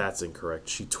fingers, but that's incorrect.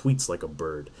 She tweets like a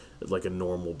bird, like a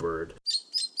normal bird.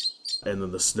 And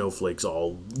then the snowflakes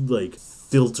all, like,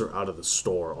 filter out of the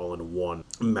store all in one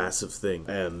massive thing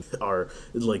and are,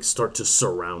 like, start to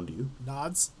surround you.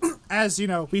 Nods. As,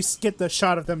 we get the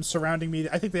shot of them surrounding me.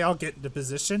 I think they all get into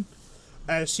position.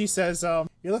 As she says,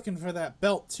 you're looking for that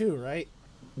belt too, right?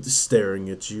 Staring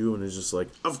at you, and is just like,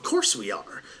 Of course we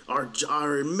are.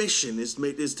 Our mission is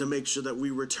to make sure that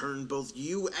we return both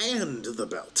you and the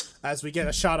belt. As we get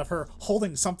a shot of her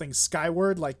holding something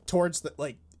skyward, like, towards the,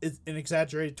 like, and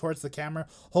exaggerated towards the camera,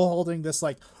 holding this,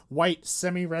 like, white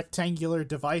semi-rectangular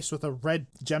device with a red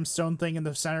gemstone thing in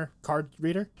the center card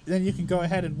reader. Then you can go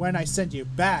ahead, and when I send you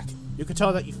back, you can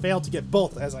tell that you failed to get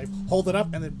both, as I hold it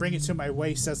up and then bring it to my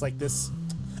waist as, like, this,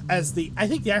 as I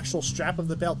think the actual strap of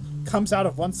the belt comes out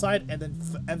of one side, and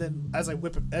then as I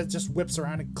whip it just whips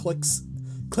around and clicks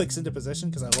into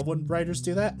position, because I love when writers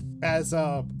do that. As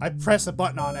I press a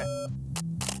button on it,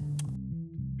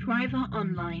 Driver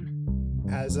online.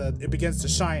 as it begins to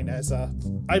shine, as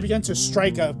I begin to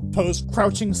strike a pose,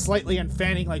 crouching slightly and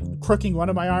fanning, like crooking one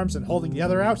of my arms and holding the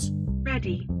other out.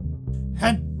 Ready.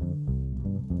 Hen!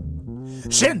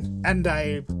 Shin! And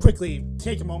I quickly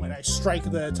take a moment, I strike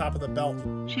the top of the belt,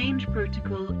 Change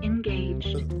protocol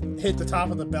engaged. hit the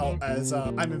top of the belt as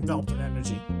I'm enveloped in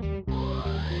energy.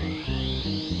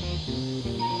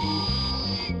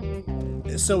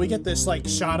 So we get this, like,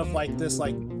 shot of, like, this,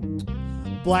 like,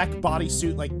 black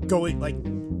bodysuit, like, going, like,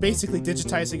 basically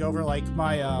digitizing over, like,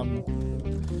 my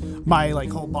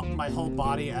whole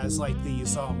body, as, like,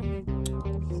 these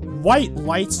white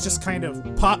lights just kind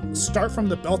of start from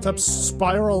the belt up,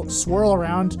 swirl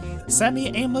around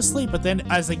semi-aimlessly, but then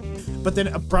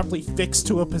abruptly fix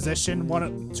to a position,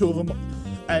 two of them,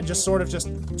 and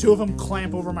two of them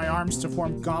clamp over my arms to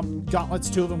form gauntlets,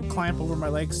 two of them clamp over my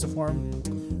legs to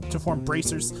form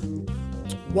bracers,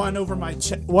 one over my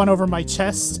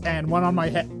chest and one on my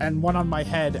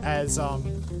head, as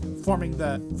forming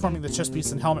the chest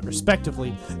piece and helmet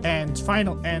respectively. And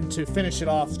to finish it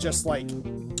off, just like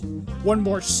one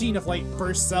more sheen of light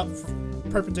bursts up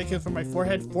perpendicular from my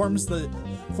forehead, forms a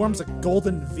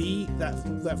golden V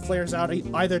that flares out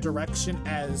either direction,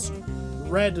 as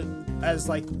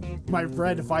like my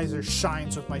red visor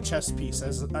shines with my chest piece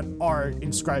as an R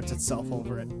inscribes itself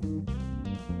over it.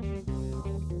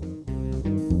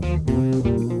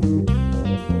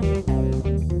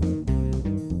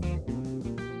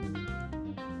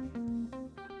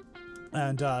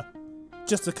 And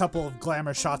just a couple of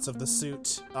glamour shots of the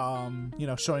suit,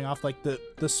 showing off, like, the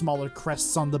smaller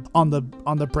crests on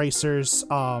the bracers,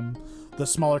 the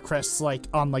smaller crests, like,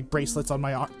 on, like, bracelets on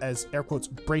my as air quotes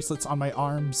bracelets on my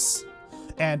arms,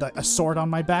 and a sword on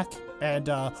my back, and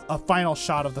a final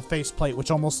shot of the faceplate,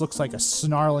 which almost looks like a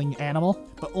snarling animal,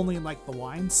 but only in, like, the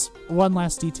lines. One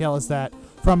last detail is that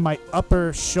from my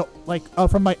upper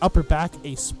from my upper back,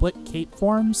 a split cape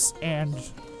forms, and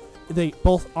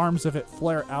both arms of it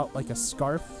flare out like a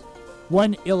scarf.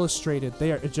 When illustrated,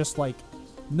 they are just like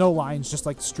no lines, just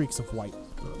like streaks of white.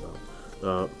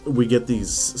 We get these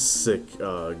sick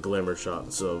glamour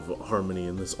shots of Harmony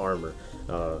in this armor,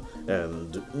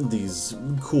 and these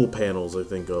cool panels, I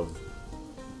think, of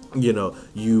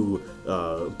you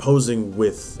posing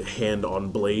with hand on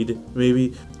blade,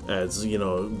 maybe, as,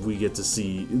 we get to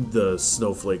see the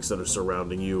snowflakes that are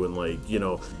surrounding you, and,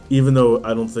 even though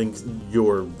I don't think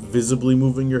you're visibly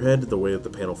moving your head, the way that the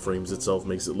panel frames itself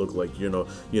makes it look like,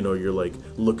 you're like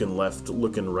looking left,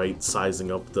 looking right, sizing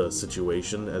up the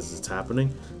situation as it's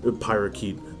happening.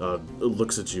 Pyrokeet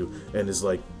looks at you and is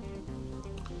like,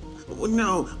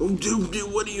 "No,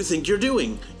 what do you think you're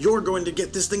doing? You're going to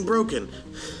get this thing broken.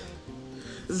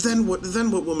 Then what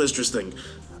will Mistress think?"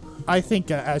 I think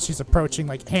as she's approaching,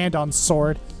 like hand on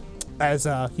sword, as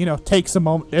takes a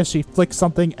moment as she flicks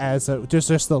something, as just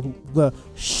the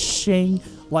shing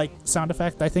like sound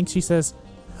effect. I think she says,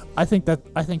 I think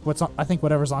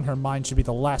whatever's on her mind should be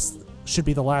the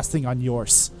last thing on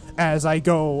yours. As I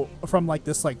go from like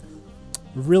this like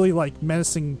really like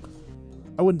menacing,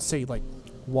 I wouldn't say like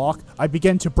walk, I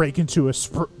begin to break into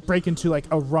like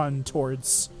a run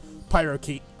towards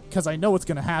Pyrokeet, because I know what's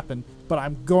going to happen, but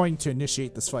I'm going to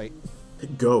initiate this fight.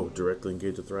 Go, directly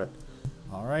engage the threat.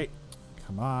 All right,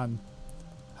 come on.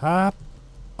 I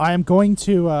am going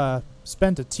to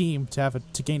spend a team to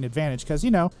gain advantage, because,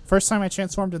 first time I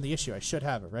transformed in the issue, I should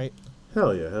have it, right?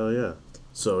 Hell yeah.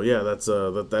 So yeah, that's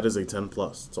that is a 10+.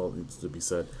 That's all that needs to be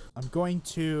said. I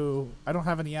don't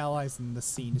have any allies in the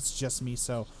scene, it's just me,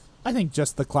 so I think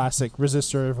just the classic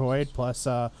resist or avoid plus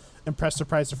impress,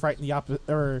 surprise, or frighten the opposite,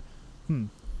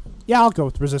 Yeah, I'll go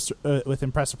with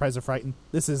impress, surprise, or frighten.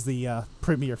 This is the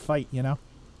premier fight,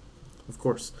 Of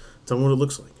course. Tell me what it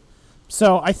looks like.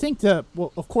 So I think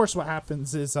of course what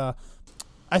happens is I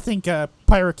think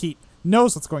Pyrokeet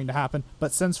knows what's going to happen,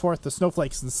 but sends forth the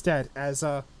snowflakes instead. As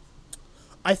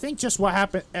I think just what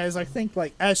happened, as I think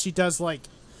like as she does, like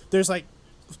there's like,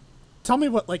 tell me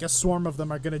what like a swarm of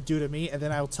them are gonna do to me, and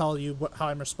then I'll tell you how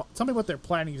I'm tell me what they're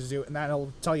planning to do, and then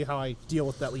I'll tell you how I deal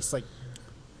with at least like.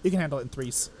 You can handle it in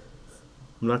threes.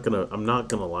 I'm not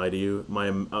gonna lie to you.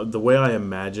 The way I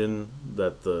imagine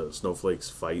that the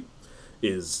snowflakes fight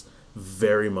is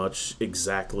very much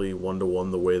exactly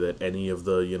 1-to-1 the way that any of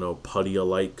the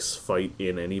putty-alikes fight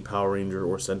in any Power Ranger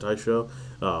or Sentai show,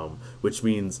 which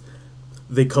means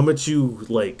they come at you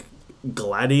like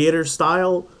gladiator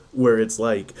style, where it's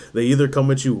like they either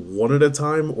come at you one at a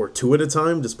time or two at a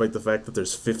time, despite the fact that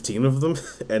there's 15 of them,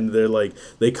 and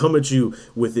they come at you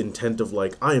with intent of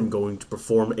like, I am going to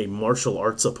perform a martial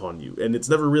arts upon you, and it's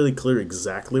never really clear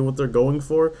exactly what they're going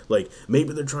for. Like,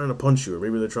 maybe they're trying to punch you, or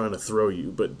maybe they're trying to throw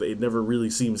you, but it never really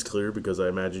seems clear, because I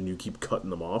imagine you keep cutting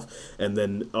them off, and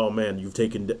then, oh man, you've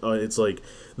taken, it's like,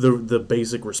 the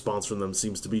basic response from them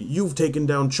seems to be, you've taken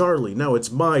down Charlie, now it's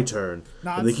my turn.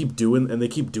 And they keep doing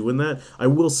that. I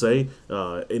will say,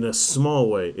 in a small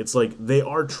way, it's like they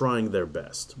are trying their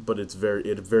best, but it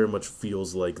very much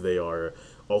feels like they are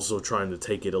also trying to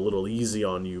take it a little easy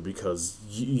on you, because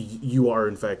you are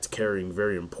in fact carrying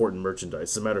very important merchandise.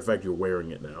 As a matter of fact, you're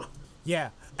wearing it now. Yeah,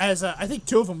 as I think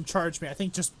two of them charged me. I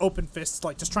think just open fists,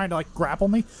 like just trying to like grapple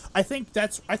me. I think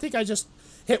I just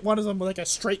hit one of them with like a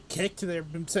straight kick to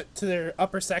their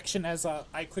upper section, as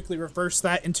I quickly reverse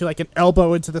that into like an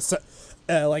elbow into the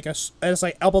as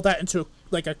I elbow that into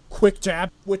like a quick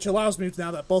jab, which allows me,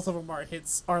 now that both of them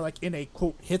are like in a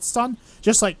quote hit stun,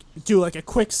 just like do like a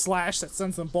quick slash that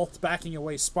sends them both backing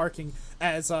away, sparking.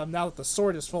 As now that the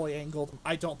sword is fully angled,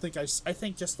 I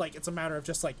think just like it's a matter of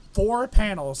just like 4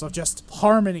 panels of just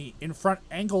Harmony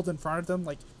angled in front of them,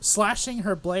 like slashing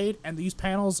her blade, and these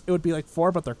panels, it would be like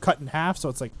 4, but they're cut in half, so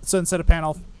it's like, so instead of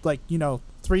panel like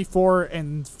 3, 4,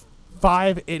 and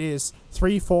 5, it is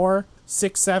 3, 4,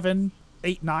 6, 7,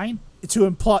 8, 9,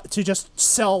 to just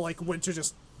sell like Winter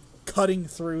just cutting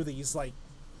through them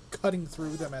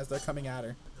as they're coming at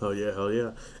her. Hell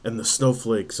yeah. And the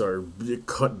snowflakes are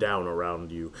cut down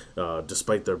around you,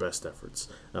 despite their best efforts.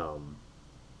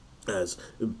 As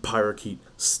Pyrokeet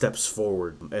steps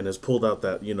forward and has pulled out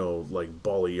that, like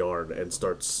ball of yarn, and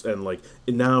starts, and like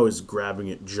it now is grabbing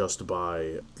it just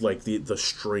by like the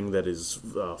string that is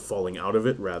falling out of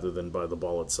it, rather than by the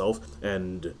ball itself.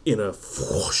 And in a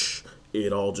whoosh,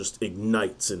 it all just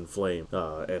ignites in flame,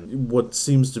 and what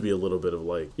seems to be a little bit of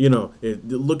like,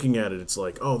 looking at it, it's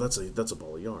like, oh, that's a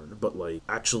ball of yarn, but like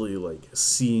actually like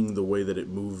seeing the way that it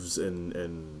moves, and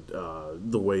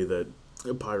the way that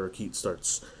Pyrokeet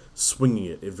starts swinging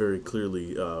it, it very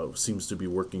clearly seems to be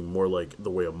working more like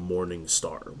the way a morning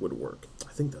star would work.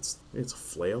 I think it's a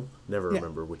flail. Never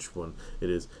remember which one it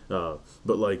is. But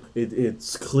like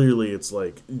it's clearly it's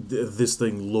like this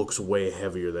thing looks way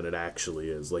heavier than it actually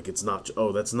is. Like it's not.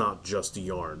 Oh, that's not just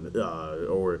yarn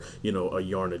or a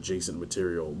yarn adjacent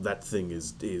material. That thing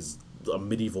is a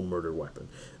medieval murder weapon,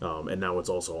 and now it's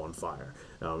also on fire.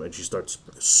 And she starts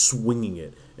swinging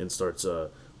it and starts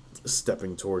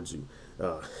stepping towards you,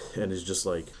 and is just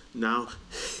like, Now,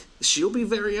 she'll be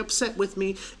very upset with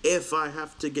me if I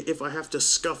have to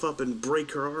scuff up and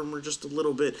break her armor just a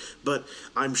little bit, but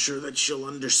I'm sure that she'll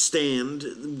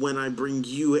understand when I bring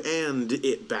you and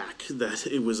it back that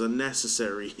it was a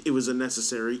necessary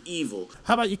evil.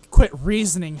 How about you quit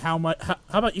reasoning? How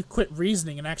about you quit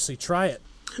reasoning and actually try it?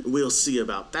 We'll see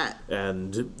about that.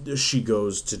 and she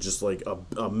goes to just like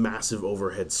a massive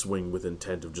overhead swing with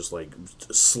intent of just like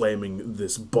slamming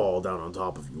this ball down on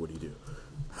top of you. What do you do?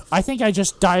 I think I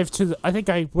just dive to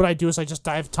the. What I do is I just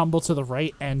tumble to the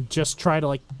right, and just try to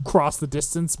like cross the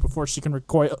distance before she can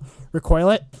recoil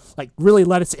it. Like really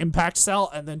let its impact sell,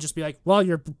 and then just be like, "Well,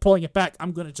 you're pulling it back.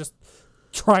 I'm gonna just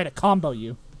try to combo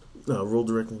you." Roll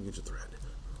directly and get your threat.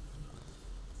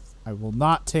 I will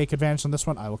not take advantage on this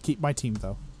one. I will keep my team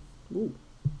though. Ooh,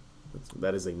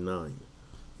 that is a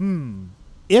 9.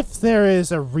 If there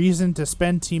is a reason to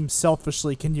spend team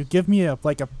selfishly, can you give me a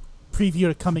preview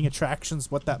to coming attractions?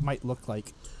 What that might look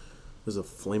like? There's a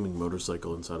flaming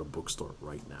motorcycle inside a bookstore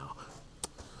right now.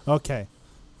 Okay.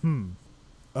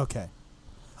 Okay.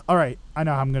 All right. I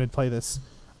know how I'm going to play this.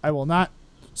 I will not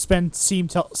spend team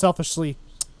selfishly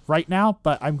right now,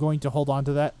 but I'm going to hold on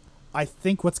to that. I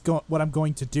think what I'm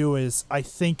going to do is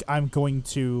I'm going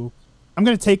to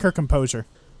take her composure.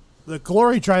 The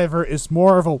glory driver is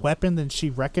more of a weapon than she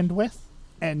reckoned with,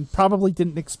 and possibly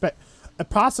didn't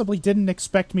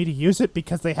expect me to use it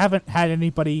because they haven't had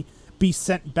anybody be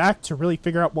sent back to really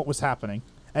figure out what was happening.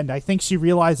 And I think she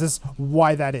realizes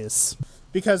why that is.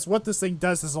 Because what this thing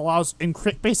does is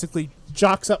basically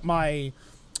jocks up my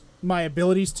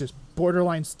abilities to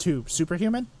borderlines to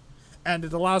superhuman, and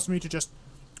it allows me to just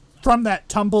from that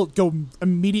tumble go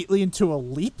immediately into a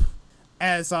leap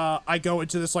as I go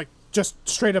into this just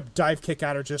straight up dive kick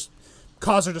at her, just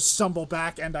cause her to stumble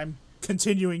back, and I'm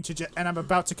continuing to and I'm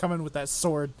about to come in with that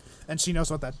sword, and she knows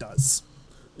what that does.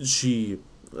 She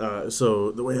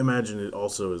so the way I imagine it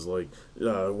also is like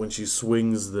when she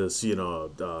swings this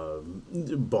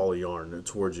ball of yarn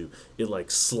towards you, it like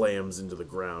slams into the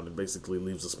ground and basically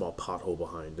leaves a small pothole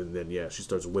behind, and then she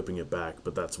starts whipping it back,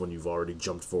 but that's when you've already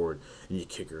jumped forward and you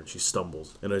kick her and she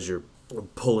stumbles, and as you're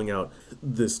pulling out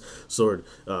this sword,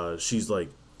 she's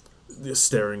like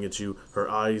staring at you. Her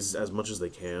eyes, as much as they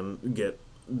can, get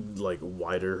like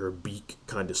wider. Her beak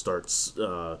kind of starts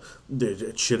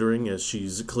chittering as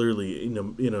she's clearly in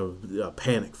a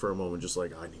panic for a moment, just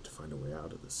like, I need to find a way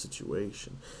out of this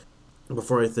situation.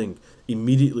 Before I think,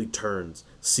 immediately turns,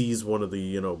 sees one of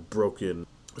the broken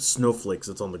snowflakes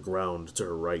that's on the ground to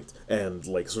her right, and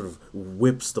like sort of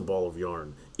whips the ball of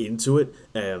yarn into it,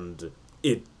 and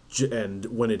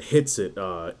when it hits it,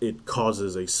 it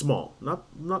causes a small, not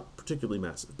particularly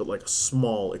massive, but like a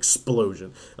small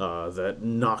explosion that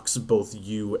knocks both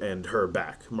you and her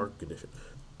back. Mark condition.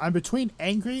 I'm between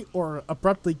angry or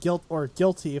abruptly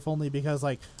guilty, if only because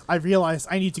I realized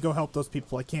I need to go help those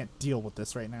people. I can't deal with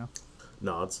this right now.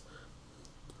 Nods.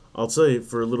 I'll say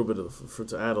for a little bit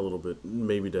to add a little bit,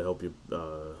 maybe to help you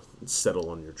settle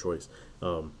on your choice.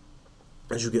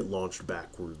 As you get launched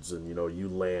backwards and, you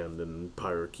land and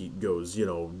Pyrokeet goes,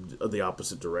 the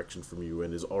opposite direction from you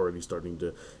and is already starting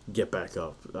to get back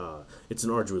up. It's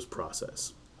an arduous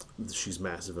process. She's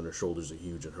massive and her shoulders are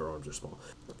huge and her arms are small.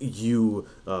 You,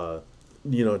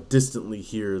 distantly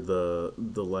hear the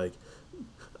like,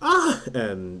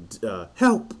 and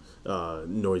help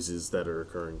noises that are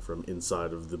occurring from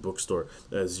inside of the bookstore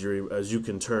as you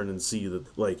can turn and see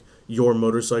that like your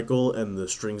motorcycle and the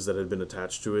strings that had been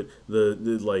attached to it, the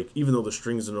like, even though the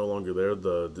strings are no longer there,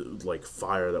 the like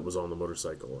fire that was on the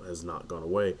motorcycle has not gone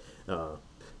away,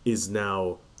 is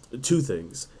now two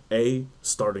things.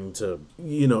 Starting to,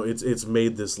 it's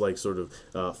made this like sort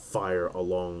of fire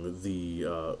along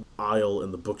the aisle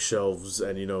and the bookshelves,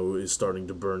 and is starting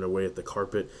to burn away at the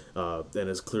carpet, and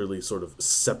has clearly sort of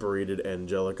separated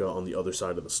Angelica on the other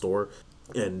side of the store,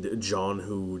 and John,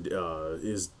 who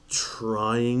is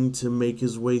trying to make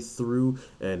his way through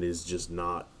and is just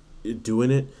not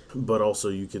doing it. But also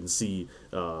you can see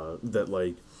that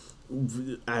like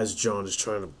as John is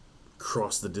trying to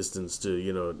cross the distance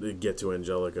to get to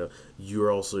Angelica,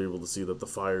 you're also able to see that the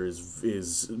fire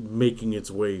is making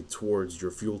its way towards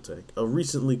your fuel tank, a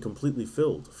recently completely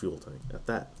filled fuel tank at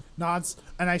that. Nods,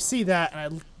 and I see that,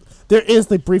 and there is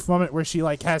the brief moment where she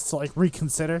like has to like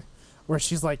reconsider, where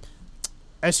she's like,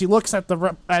 as she looks at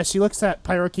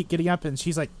Pyrokeet getting up, and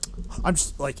she's like, I'm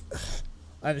just like,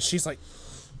 and she's like,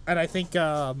 and I think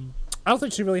I don't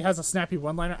think she really has a snappy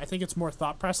one-liner. I think it's more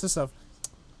thought process of,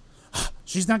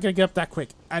 she's not gonna get up that quick,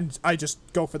 and I just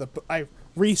go for I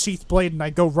resheath blade and I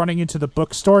go running into the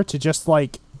bookstore to just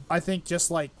like, I think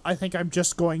I'm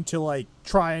just going to like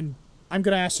try and. I'm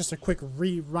going to ask just a quick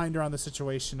reminder on the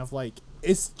situation of, like,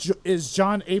 is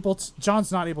John able to...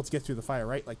 John's not able to get through the fire,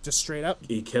 right? Like, just straight up?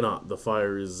 He cannot. The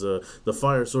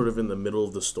fire sort of in the middle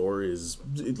of the store is,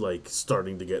 like,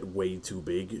 starting to get way too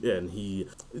big, and he,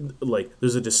 like,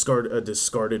 there's a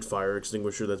discarded fire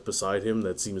extinguisher that's beside him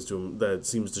that seems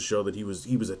to show that he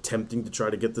was attempting to try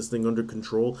to get this thing under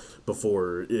control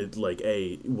before it, like,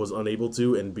 A, was unable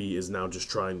to, and B, is now just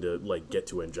trying to, like, get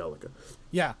to Angelica.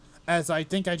 Yeah. As I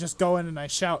think I just go in and I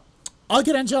shout, I'll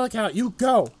get Angelica out, you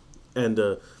go!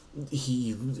 And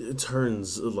he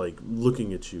turns, like,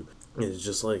 looking at you, and is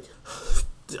just like,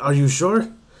 are you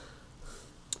sure?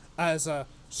 As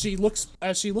she looks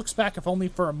back, if only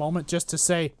for a moment, just to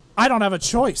say, I don't have a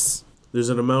choice! There's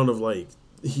an amount of, like,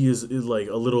 he is, like,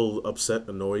 a little upset,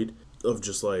 annoyed, of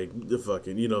just like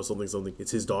fucking something.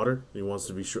 It's his daughter. He wants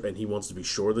to be sure, and he wants to be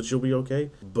sure that she'll be okay.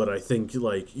 But I think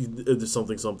like there's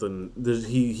something.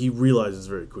 He realizes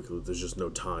very quickly that there's just no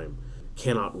time.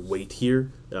 Cannot wait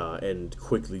here, and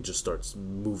quickly just starts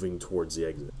moving towards the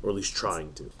exit, or at least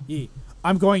trying to. Yeah,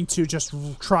 I'm going to just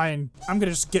try and I'm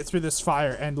gonna just get through this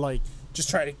fire and like just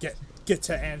try to get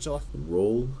to Angela.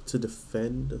 Roll to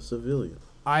defend a civilian.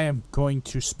 I am going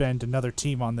to spend another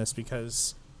team on this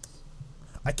because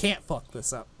I can't fuck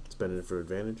this up. Spending it for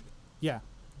advantage? Yeah.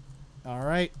 All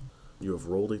right. You have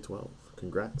rolled a 12.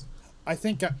 Congrats. I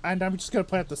think, and I'm just going to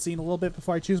play out the scene a little bit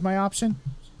before I choose my option.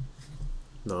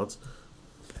 Nods.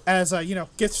 As,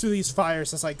 gets through these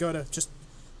fires as I go to just...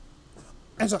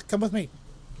 Angela, come with me.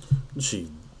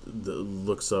 She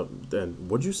looks up, and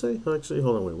what'd you say? Actually,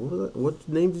 hold on, wait, what was that? What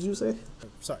name did you say?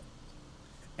 Sorry.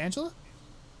 Angela?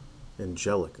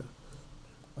 Angelica.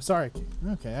 Sorry.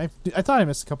 Okay, I thought I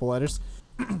missed a couple letters.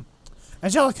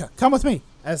 Angelica, come with me!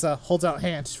 As holds out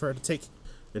hands for her to take.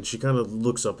 And she kind of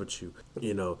looks up at you,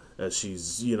 as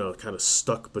she's, kind of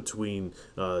stuck between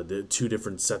the two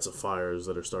different sets of fires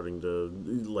that are starting to,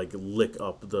 like, lick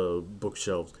up the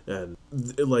bookshelves. And,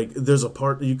 there's a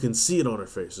part, you can see it on her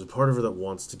face. There's a part of her that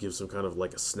wants to give some kind of,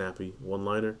 like, a snappy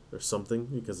one-liner or something,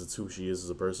 because it's who she is as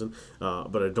a person.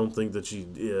 But I don't think that she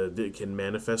can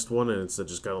manifest one, and instead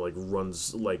just kind of,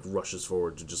 like, rushes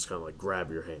forward to just kind of, like,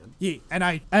 grab your hand. Yeah,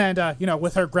 and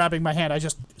with her grabbing my hand, I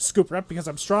just scoop her up because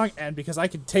I'm strong and because I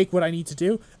can take what I need to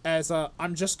do, as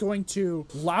I'm just going to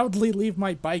loudly leave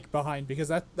my bike behind because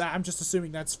that I'm just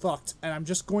assuming that's fucked, and I'm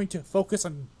just going to focus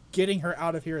on getting her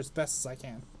out of here as best as I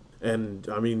can. And,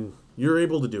 I mean, you're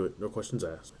able to do it, no questions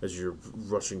asked, as you're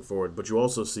rushing forward, but you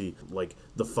also see, like,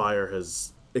 the fire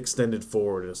has extended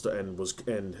forward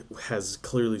and has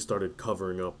clearly started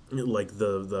covering up like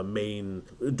the main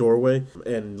doorway,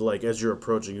 and like as you're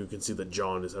approaching you can see that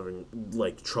John is having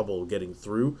like trouble getting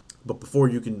through, but before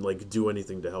you can like do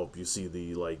anything to help, you see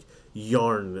the like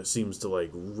yarn seems to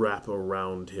like wrap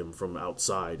around him from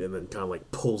outside and then kind of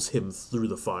like pulls him through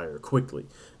the fire quickly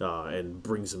and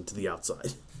brings him to the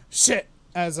outside. Shit.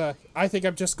 As I think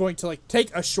I'm just going to like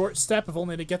take a short step, if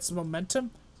only to get some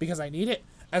momentum because I need it,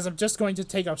 as I'm just going to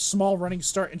take a small running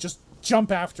start and just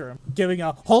jump after him, giving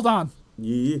a, hold on.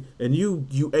 Yeah, and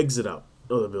you exit out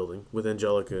of the building with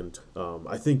Angelica, and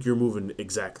I think you're moving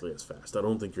exactly as fast. I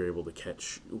don't think you're able to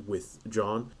catch with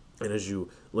John. And as you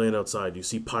land outside, you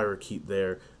see Pyrokeet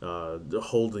there,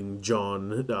 holding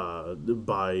John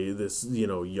by this,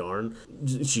 yarn.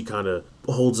 She kind of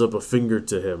holds up a finger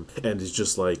to him and is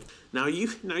just like, Now you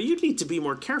need to be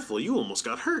more careful. You almost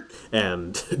got hurt.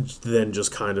 and then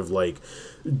just kind of like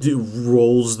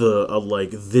rolls the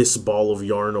like this ball of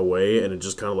yarn away, and it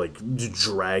just kind of like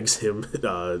drags him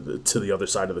to the other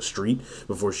side of the street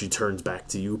before she turns back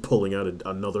to you, pulling out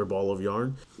another ball of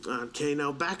yarn. Okay,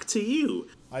 now back to you.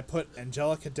 I put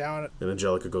Angelica down. And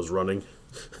Angelica goes running.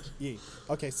 Yeah.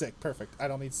 Okay, sick, perfect. I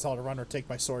don't need to tell her to run or take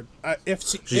my sword.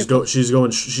 She's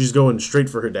going straight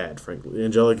for her dad. Frankly,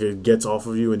 Angelica gets off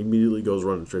of you and immediately goes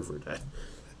running straight for her dad.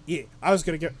 Yeah, I was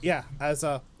gonna get as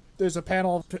there's a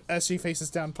panel as she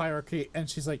faces down Pyrokeet, and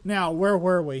she's like, now, where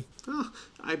were we? Oh,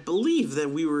 I believe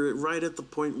that we were right at the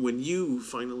point when you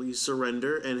finally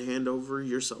surrender and hand over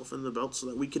yourself and the belt so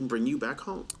that we can bring you back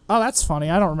home. Oh, that's funny.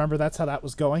 I don't remember that's how that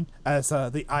was going. As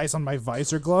the eyes on my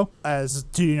visor glow. As,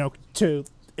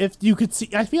 if you could see,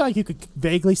 I feel like you could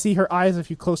vaguely see her eyes if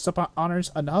you close up on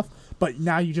hers enough, but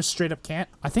now you just straight up can't.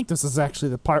 I think this is actually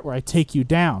the part where I take you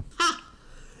down. Ha!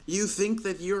 You think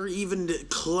that you're even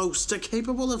close to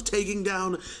capable of taking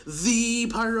down the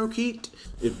Pyrokeet?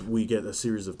 We get a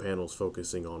series of panels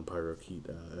focusing on Pyrokeet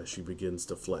as she begins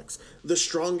to flex. The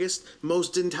strongest,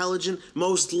 most intelligent,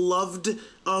 most loved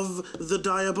of the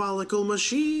diabolical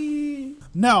machine.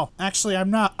 No, actually, I'm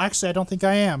not. Actually, I don't think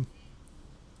I am.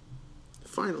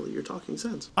 Finally, you're talking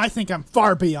sense. I think I'm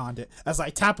far beyond it. As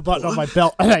I tap a button on my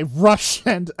belt and I rush,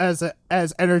 and as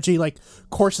energy like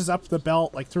courses up the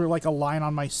belt like through like a line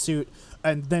on my suit,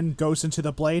 and then goes into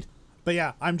the blade. But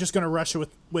yeah, I'm just gonna rush it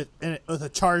with a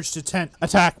charged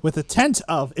attack with intent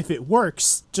of, if it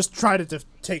works, just try to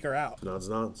take her out.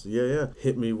 Nods. Yeah.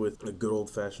 Hit me with a good old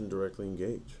fashioned directly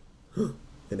engage.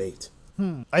 An 8.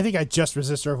 I think I just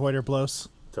resist or avoid her blows.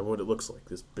 Tell me what it looks like.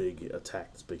 This big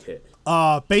attack, this big hit.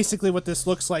 Basically what this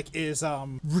looks like is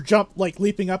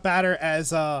leaping up at her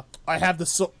as I have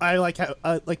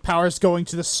the powers going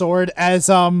to the sword as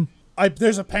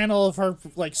there's a panel of her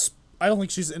like I don't think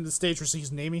she's in the stage where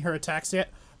she's naming her attacks yet,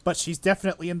 but she's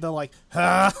definitely in the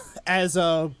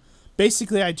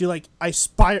basically I do like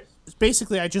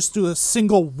basically I just do a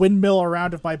single windmill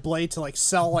around of my blade to like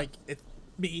sell like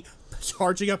me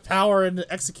charging up power and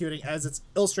executing, as it's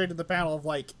illustrated in the panel of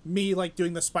like me like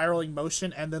doing the spiraling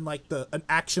motion and then like an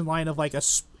action line of like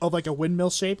a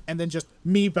windmill shape, and then just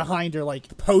me behind her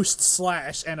like post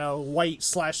slash and a white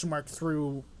slash mark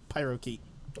through Pyrokeet.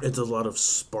 It's a lot of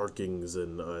sparkings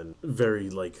and very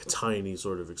like tiny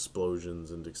sort of explosions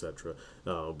and etc.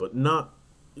 But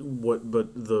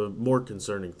the more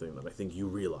concerning thing that I think you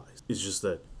realize is just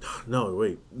that no,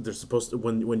 wait, they're supposed to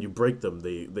when you break them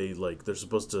they're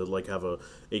supposed to like have a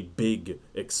big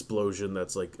explosion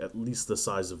that's like at least the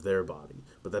size of their body,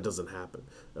 but that doesn't happen.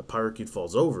 A Pyrokeet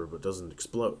falls over but doesn't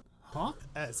explode. Huh?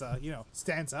 As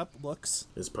stands up, looks.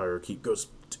 As Pyrokeet goes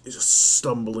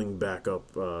stumbling back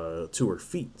up to her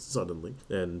feet suddenly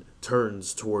and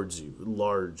turns towards you,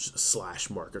 large slash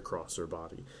mark across her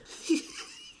body.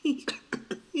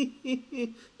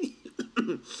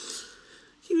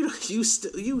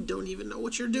 You don't even know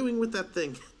what you're doing with that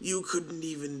thing. You couldn't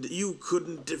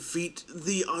defeat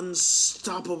the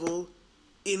unstoppable,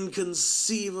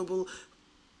 inconceivable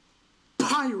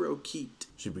Pyrokeet.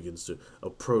 She begins to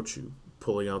approach you,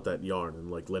 pulling out that yarn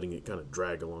and like letting it kind of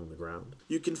drag along the ground.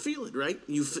 You can feel it, right?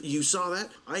 You saw that?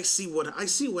 I see what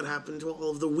happened to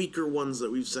all of the weaker ones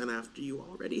that we've sent after you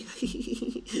already.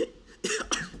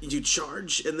 You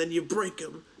charge and then you break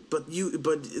them, but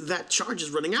that charge is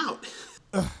running out.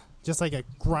 Just like a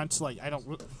grunt, like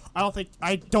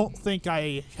I don't think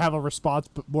I have a response,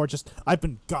 but more just I've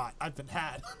been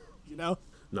had,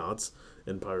 Nods,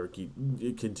 and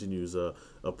Pyrokeet continues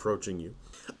approaching you.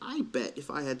 I bet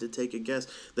if I had to take a guess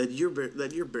that you're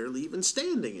barely even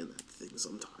standing in that thing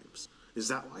sometimes. Is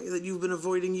that why that you've been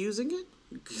avoiding using it?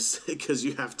 Because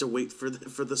you have to wait for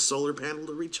the solar panel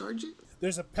to recharge it?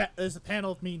 There's a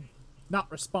panel of me not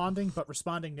responding, but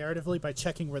responding narratively by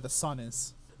checking where the sun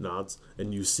is. Nods,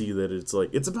 and you see that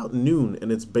it's about noon,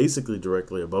 and it's basically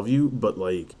directly above you, but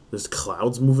like there's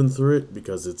clouds moving through it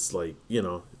because it's like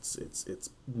it's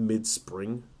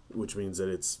mid-spring, which means that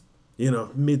it's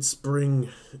mid-spring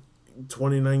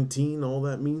 2019. All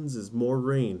that means is more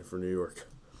rain for New York.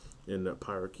 And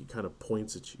Pyrokeet kind of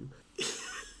points at you.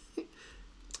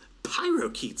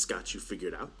 Pyrokeet's got you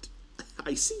figured out.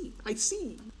 I see.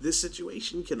 This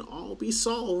situation can all be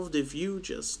solved if you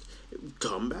just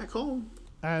come back home.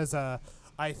 As I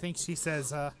think she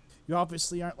says, you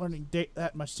obviously aren't learning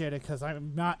that much data because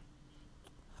I'm not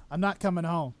coming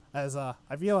home. As I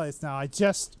realize now, I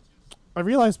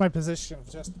realize my position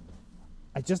of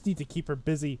I just need to keep her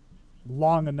busy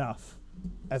long enough.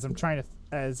 As I'm trying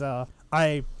to,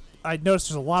 I noticed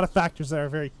there's a lot of factors that are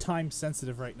very time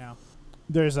sensitive right now.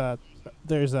 There's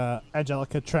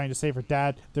Angelica trying to save her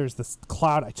dad. There's this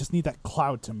cloud. I just need that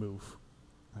cloud to move.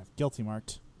 I've guilty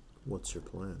marked. What's your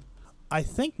plan? I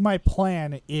think my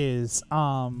plan is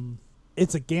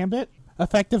it's a gambit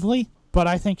effectively, but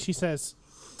I think she says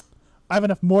I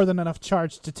have more than enough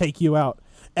charge to take you out.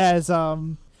 As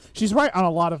she's right on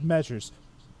a lot of measures,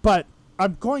 but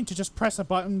I'm going to just press a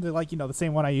button to the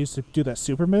same one I used to do that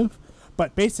super move.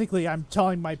 But basically, I'm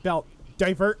telling my belt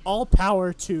divert all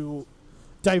power to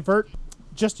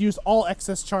just use all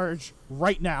excess charge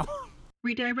right now.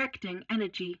 Redirecting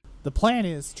energy. The plan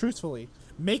is, truthfully,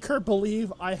 make her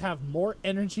believe I have more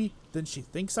energy than she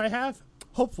thinks I have.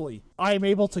 Hopefully, I am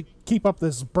able to keep up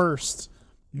this burst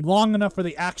long enough for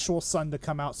the actual sun to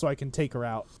come out so I can take her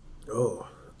out. Oh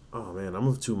man, I'm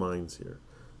of two minds here.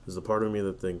 There's a part of me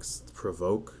that thinks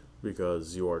provoke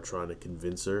because you are trying to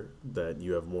convince her that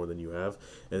you have more than you have,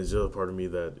 and there's the other part of me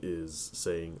that is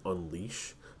saying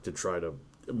unleash to try to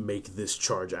make this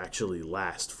charge actually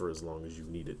last for as long as you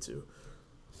need it to.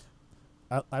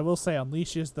 I will say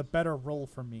unleash is the better role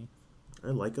for me.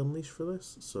 I like unleash for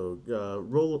this, so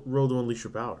roll to unleash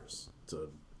your powers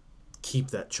to keep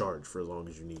that charge for as long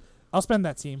as you need. I'll spend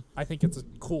that team. I think it's a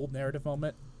cool narrative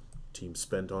moment. Team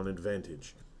spent on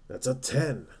advantage. That's a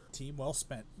 10. Team well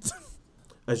spent.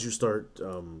 As you start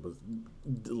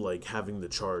like having the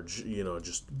charge,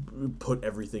 just put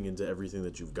everything into everything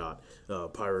that you've got.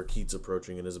 Pyrokeet's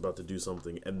approaching and is about to do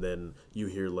something, and then you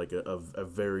hear like a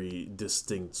very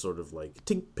distinct sort of like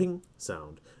tink ping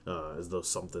sound, as though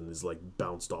something is like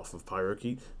bounced off of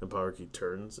Pyrokeet, and Pyrokeet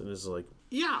turns and is like,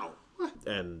 Yow!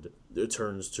 and it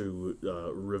turns to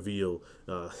reveal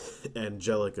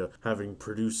Angelica having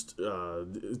produced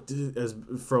as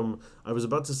from, I was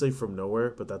about to say from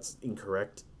nowhere, but that's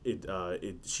incorrect.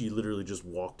 She literally just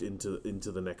walked into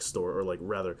the next store, or like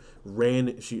rather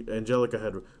Angelica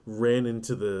had ran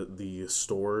into the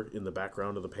store in the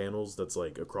background of the panels that's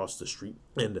like across the street,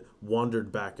 and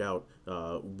wandered back out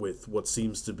with what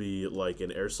seems to be like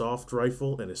an airsoft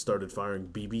rifle, and it started firing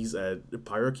BBs at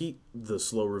Pyrokeet. The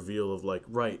slow reveal of like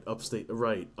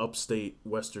upstate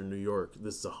Western New York,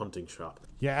 this is a hunting shop.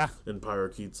 Yeah. And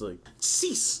Pyrokeet's like,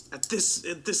 Cease at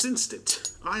this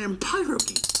instant. I am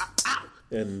Pyrokeet. Ow!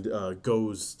 and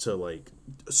goes to like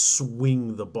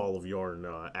swing the ball of yarn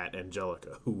at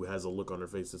Angelica, who has a look on her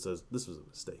face that says, this was a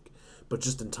mistake, but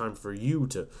just in time for you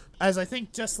to... As I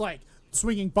think just like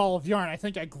swinging ball of yarn, I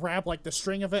think I grab like the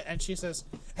string of it, and she says,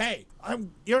 hey,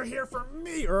 you're here for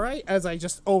me, alright? As I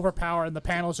just overpower, and the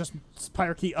panel's just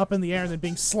Pyrokeet up in the air and then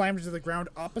being slammed into the ground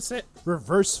opposite,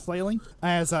 reverse flailing,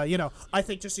 as I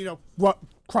think just what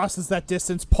crosses that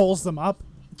distance pulls them up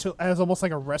as almost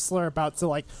like a wrestler about to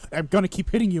like, I'm gonna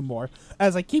keep hitting you more.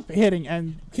 As I keep hitting,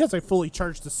 and because I fully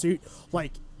charged the suit,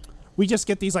 like we just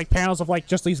get these like panels of like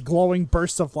just these glowing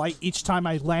bursts of light each time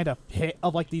I land a hit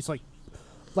of like these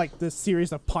like this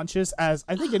series of punches. As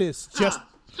I think it is just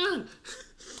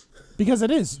because it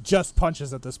is just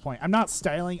punches at this point. I'm not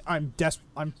styling. I'm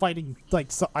fighting like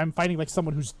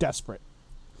someone who's desperate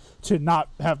to not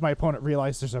have my opponent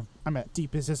realize I'm at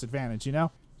deep disadvantage.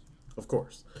 Of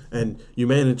course. And you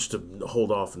manage to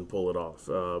hold off and pull it off.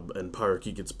 And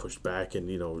Pyrokeet gets pushed back and,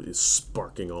 is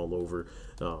sparking all over.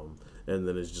 And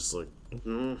then it's just like,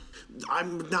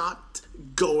 I'm not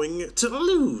going to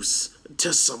lose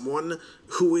to someone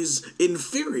who is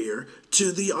inferior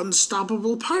to the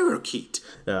unstoppable Pyrokeet.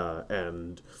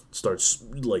 And starts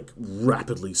like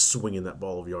rapidly swinging that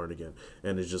ball of yarn again.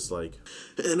 And it's just like,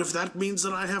 and if that means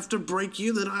that I have to break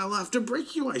you, then I'll have to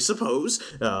break you, I suppose.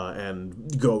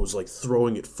 And goes like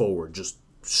throwing it forward, just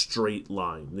straight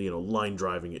line, line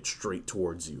driving it straight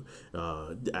towards you,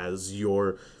 as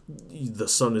the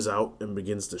sun is out and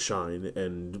begins to shine,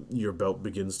 and your belt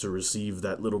begins to receive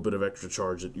that little bit of extra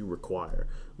charge that you require.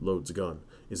 Loads a gun.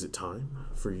 Is it time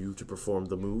for you to perform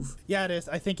the move? Yeah, it is.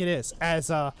 I think it is. As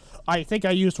I think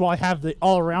I used while I have the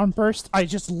all-around burst, I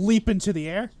just leap into the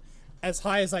air as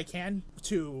high as I can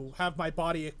to have my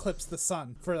body eclipse the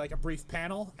sun for like a brief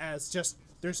panel, as just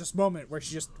there's this moment where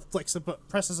she just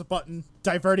presses a button,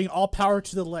 diverting all power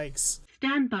to the legs.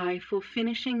 Stand by for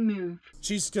finishing move.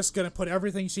 She's just gonna put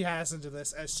everything she has into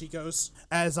this as she goes.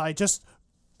 As I just,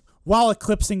 while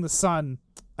eclipsing the sun,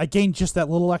 I gain just that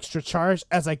little extra charge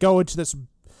as I go into this,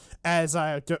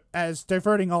 as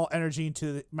diverting all energy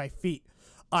into my feet.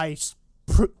 I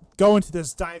go into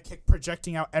this dive kick,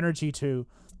 projecting out energy to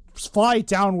fly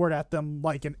downward at them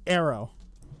like an arrow.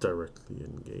 Directly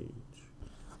engage.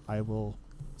 I will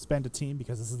spend a team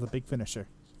because this is the big finisher.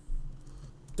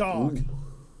 Dog.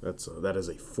 Ooh, that is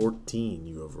a 14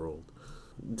 you have rolled.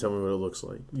 Tell me what it looks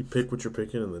like. You pick what you're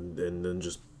picking and then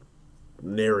just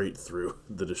narrate through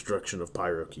the destruction of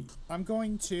Pyrokeet. I'm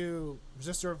going to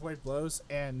resist or avoid blows,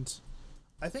 and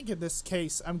I think in this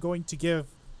case I'm going to give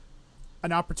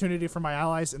an opportunity for my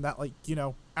allies in that, like,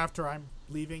 after I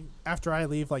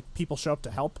leave, like, people show up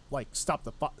to help, like stop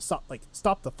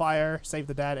the fire, save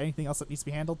the dad, anything else that needs to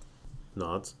be handled.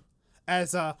 Nods.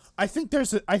 As I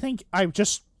think I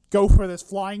just go for this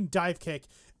flying dive kick,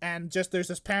 and just there's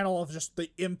this panel of just the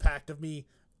impact of me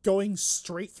going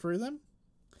straight through them,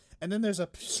 and then there's a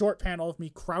short panel of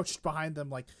me crouched behind them,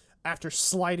 like after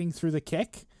sliding through the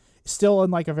kick, still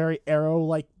in like a very arrow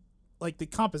like like the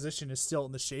composition is still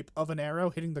in the shape of an arrow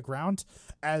hitting the ground,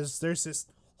 as there's this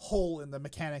hole in the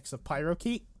mechanics of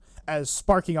pyrokeet as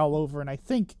sparking all over, and I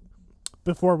think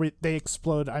before they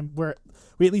explode,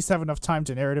 we at least have enough time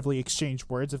to narratively exchange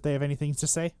words if they have anything to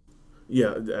say.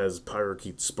 Yeah, as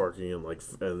pyrokeet's sparking and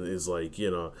is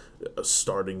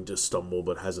starting to stumble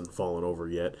but hasn't fallen over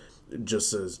yet, it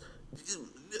just says,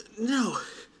 No,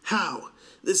 how?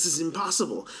 This is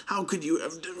impossible. How could you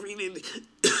have defeated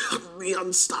the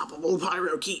unstoppable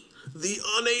Pyrokeet, the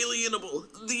unalienable,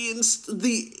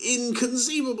 the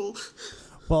inconceivable?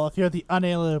 Well, if you're the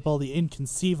unalienable, the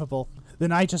inconceivable,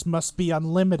 then I just must be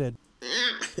unlimited.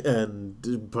 And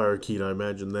Pyrokeet, I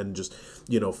imagine, then just,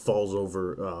 falls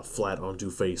over flat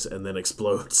onto face and then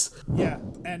explodes. Yeah,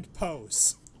 and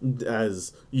pose.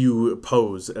 As you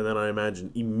pose, and then I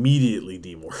imagine immediately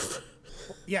demorph.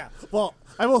 Yeah, well,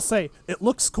 I will say, it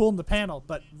looks cool in the panel,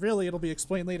 but really it'll be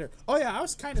explained later. Oh yeah, I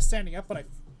was kind of standing up, but I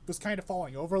was kind of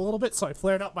falling over a little bit, so I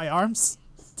flared up my arms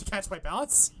to catch my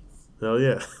balance. Hell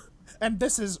yeah. And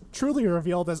this is truly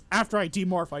revealed as after I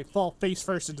demorph, I fall face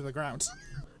first into the ground.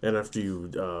 And after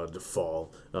you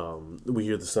fall, we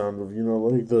hear the sound of,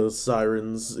 the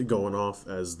sirens going off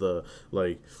as the,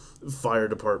 fire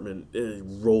department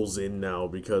rolls in now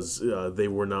because they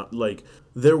were not,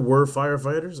 there were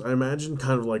firefighters, I imagine,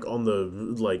 kind of, on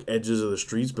the, edges of the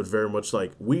streets, but very much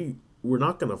we're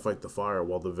not going to fight the fire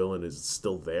while the villain is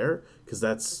still there, because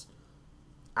that's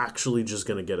actually just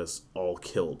going to get us all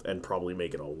killed and probably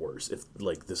make it all worse if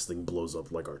this thing blows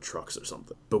up our trucks or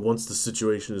something. But once the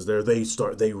situation is there,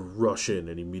 they rush in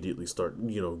and immediately start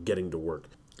getting to work,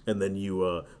 and then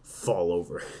you fall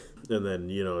over, and then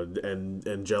and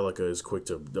Angelica is quick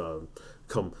to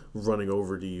come running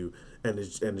over to you, and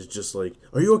it's just are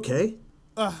you okay?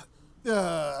 Oh,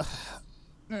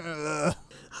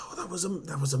 that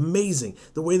was amazing.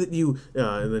 The way that you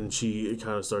and then she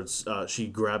kind of starts. She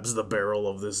grabs the barrel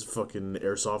of this fucking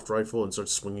airsoft rifle and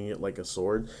starts swinging it like a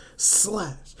sword,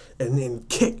 slash, and then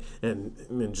kick, and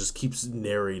just keeps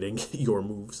narrating your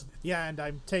moves. Yeah, and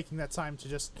I'm taking that time to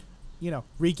just,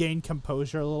 regain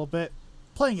composure a little bit,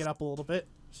 playing it up a little bit.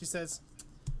 She says,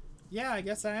 "Yeah, I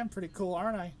guess I am pretty cool,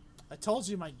 aren't I? I told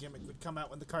you my gimmick would come out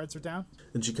when the cards are down."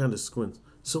 And she kind of squints.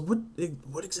 So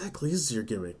what exactly is your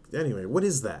gimmick? Anyway, what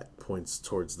is that? Points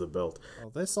towards the belt. Well,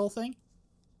 this whole thing?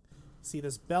 See,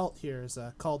 this belt here is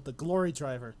called the Glory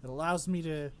Driver. It allows me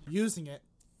to, using it,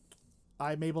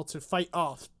 I'm able to fight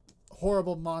off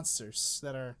horrible monsters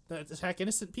that attack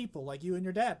innocent people like you and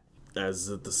your dad. As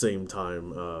at the same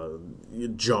time,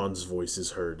 John's voice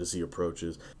is heard as he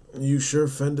approaches. You sure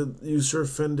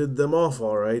fended them off,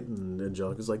 all right. And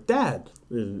Angelica's like, "Dad,"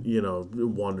 and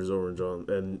wanders over,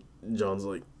 and John's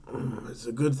like, "It's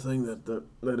a good thing that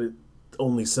it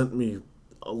only sent me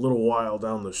a little while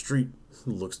down the street."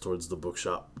 Looks towards the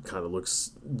bookshop, kind of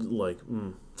looks like,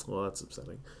 well, that's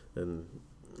upsetting, and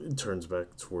turns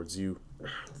back towards you.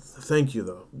 "Thank you,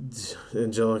 though.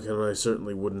 Angelica and I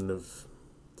certainly wouldn't have.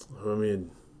 I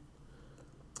mean,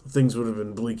 things would have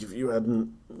been bleak if you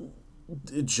hadn't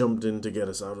jumped in to get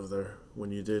us out of there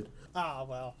when you did." Ah,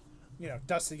 well,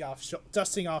 dusting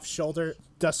off shoulder,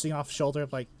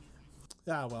 like,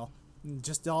 ah, well,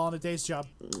 just all on a day's job.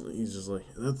 He's just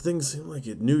like, "That thing seemed like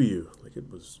it knew you, like it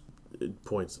was." It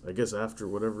points, I guess, after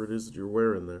whatever it is that you're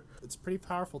wearing there. It's a pretty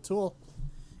powerful tool.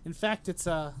 In fact, it's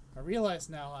I realize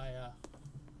now I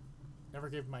never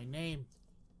gave my name.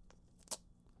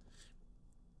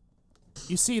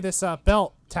 You see, this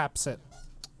belt taps it.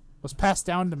 Was passed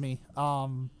down to me.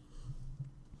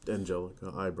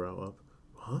 Angelica, eyebrow up.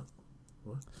 Huh?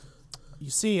 What? You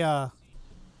see,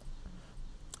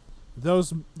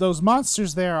 those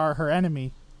monsters there are her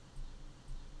enemy.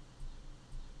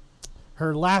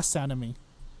 Her last enemy.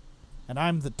 And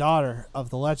I'm the daughter of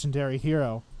the legendary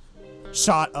hero.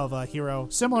 Shot of a hero.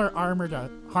 Similar armor to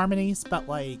Harmony's, but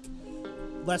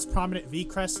less prominent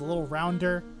V-crest, a little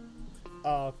rounder.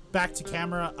 Back to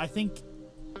camera. I think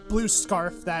blue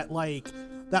scarf that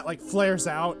flares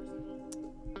out.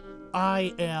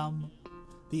 I am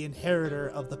the inheritor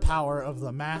of the power of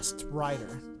the masked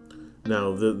Ryder.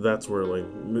 Now that's where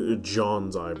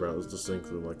John's eyebrows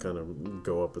distinctly kind of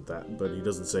go up at that, but he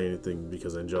doesn't say anything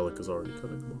because Angelica's already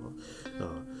cutting him off,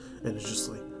 and it's just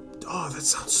like, "Oh,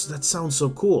 that sounds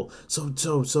so cool. So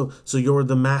you're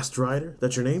the masked Ryder?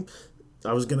 That's your name?"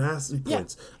 I was gonna ask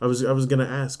points. Yeah. I was gonna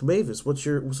ask Mavis, what's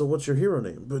your hero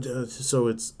name? But so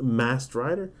it's Masked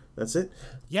Ryder. That's it.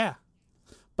 Yeah,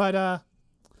 but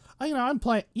I'm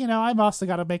playing. I've also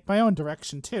got to make my own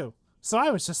direction too. So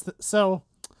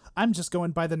I'm just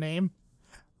going by the name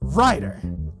Ryder.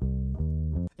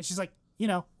 And she's like,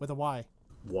 with a Y.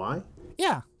 Why?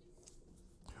 Yeah.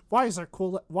 Y's are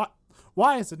cool.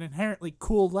 Y is an inherently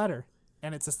cool letter,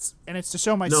 and it's to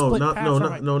show my No, split not path no, from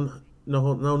not my...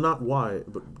 no, not Y,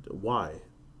 but why?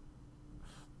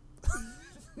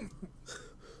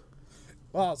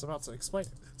 Well, I was about to explain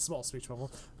it. Small speech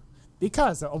bubble.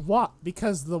 Because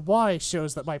the Y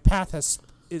shows that my path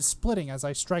is splitting as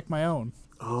I strike my own.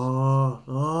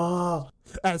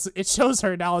 As it shows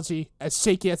her analogy, as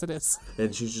shaky as it is.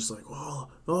 And she's just like,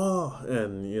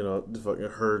 and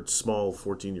her small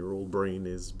 14-year-old brain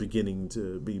is beginning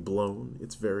to be blown.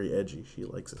 It's very edgy. She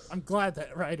likes it. I'm glad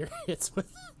that Ryder hits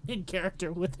in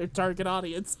character with her target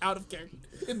audience, out of character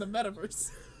in the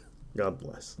metaverse. God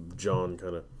bless. John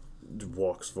kind of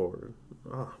walks forward.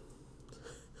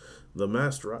 The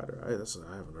Masked Rider. I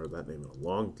haven't heard that name in a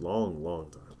long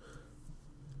time.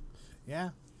 Yeah,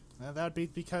 that would be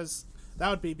because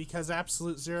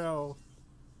Absolute Zero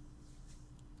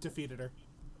defeated her.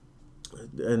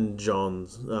 And John,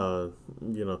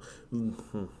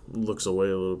 looks away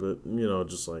a little bit.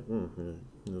 Just like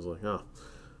he's like,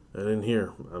 and in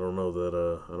here, I don't know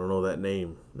that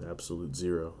name, Absolute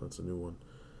Zero. That's a new one.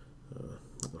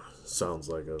 Sounds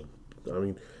like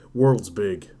world's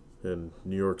big and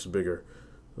New York's bigger.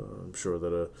 I'm sure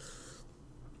that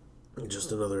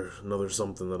just another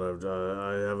something that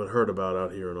I haven't heard about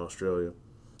out here in Australia.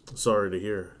 Sorry to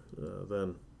hear.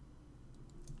 Then.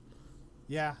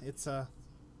 Yeah, it's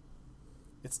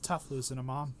tough losing a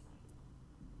mom.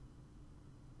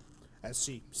 As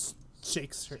she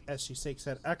shakes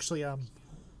head. Actually,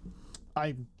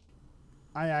 I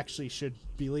actually should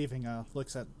be leaving.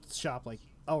 Looks at the shop like,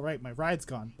 oh right, my ride's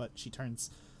gone. But she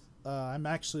turns. I'm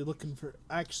actually looking for.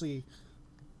 Actually,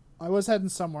 I was heading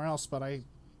somewhere else, but I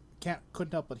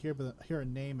couldn't help but hear a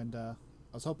name, and I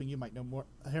was hoping you might know more.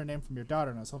 Hear a name from your daughter,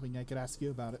 and I was hoping I could ask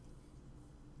you about it.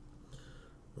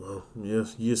 Well,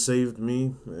 you saved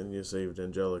me, and you saved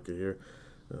Angelica here.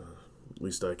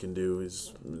 Least I can do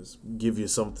is give you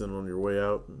something on your way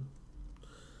out.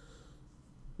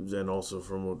 And also,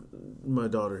 from what my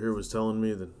daughter here was telling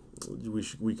me, that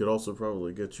we could also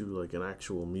probably get you like an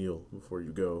actual meal before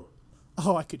you go.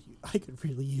 Oh, I could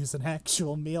really use an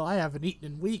actual meal. I haven't eaten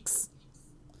in weeks.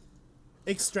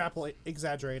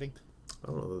 Exaggerating. I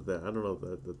don't know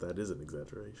that is an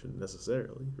exaggeration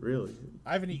necessarily. Really,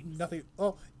 I haven't eaten nothing.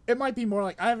 Oh, it might be more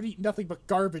like I haven't eaten nothing but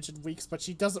garbage in weeks, but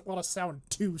she doesn't want to sound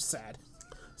too sad.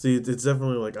 See, it's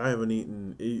definitely like I haven't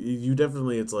eaten.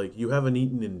 It's like you haven't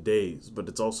eaten in days, but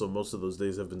it's also most of those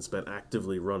days have been spent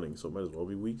actively running, so it might as well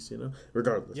be weeks,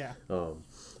 regardless. Yeah.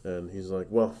 And he's like,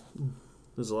 well,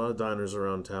 there's a lot of diners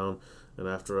around town, and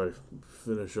after I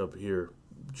finish up here,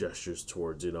 gestures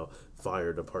towards,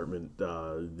 fire department,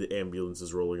 the ambulance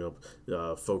is rolling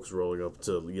up, folks rolling up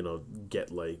to,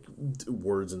 get like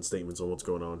words and statements on what's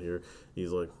going on here.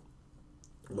 He's like,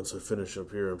 once I finish up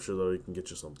here, I'm sure that I can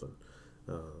get you something.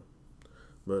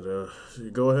 But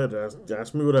go ahead,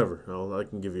 ask me whatever. I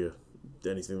can give you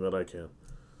anything that I can.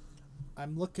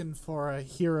 I'm looking for a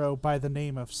hero by the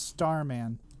name of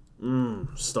Starman.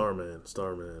 Starman.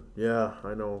 Yeah,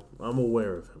 I know. I'm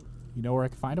aware of him. You know where I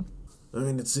can find him? I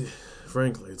mean,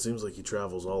 frankly, it seems like he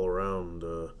travels all around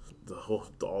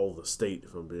all the state,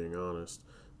 if I'm being honest.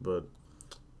 But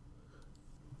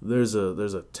there's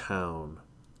a town,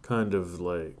 kind of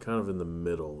in the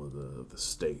middle of the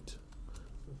state,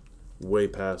 way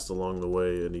past along the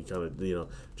way, and he kind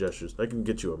of gestures. I can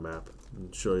get you a map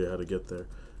and show you how to get there.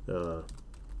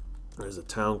 There's a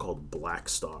town called Black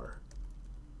Star.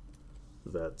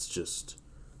 That's just.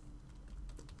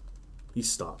 He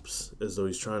stops as though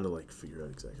he's trying to figure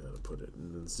out exactly how to put it,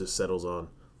 and then just settles on.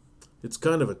 It's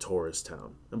kind of a tourist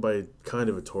town, and by kind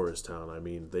of a tourist town, I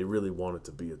mean they really want it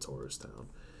to be a tourist town.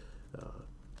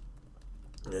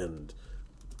 And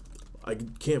I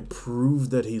can't prove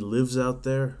that he lives out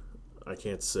there. I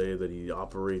can't say that he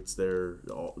operates there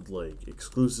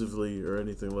exclusively or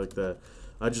anything like that.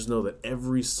 I just know that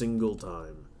every single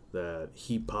time that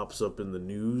he pops up in the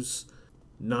news,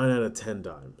 9 out of 10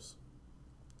 times,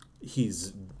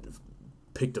 he's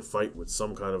picked a fight with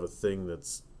some kind of a thing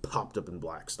that's popped up in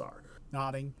Black Star.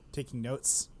 Nodding, taking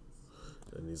notes.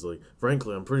 And he's like,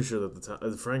 frankly, I'm pretty sure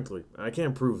that frankly, I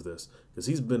can't prove this because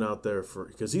he's been out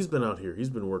here, he's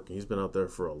been working, he's been out there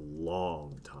for a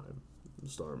long time,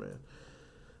 Starman.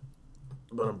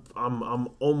 But I'm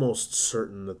almost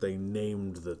certain that they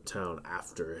named the town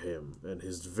after him and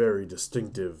his very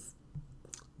distinctive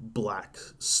black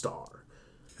star.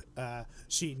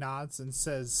 She nods and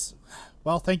says,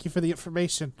 well, thank you for the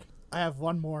information. I have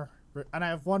one more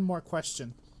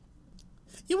question.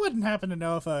 You wouldn't happen to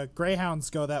know if greyhounds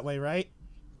go that way, right?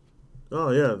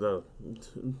 Oh yeah,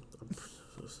 I'm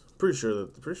pretty sure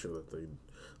that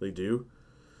they do.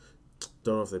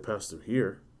 Don't know if they pass through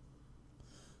here.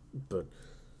 But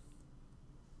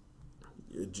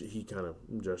he kind of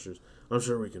gestures. I'm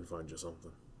sure we can find you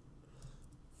something.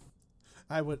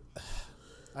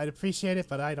 I'd appreciate it,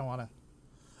 but I don't want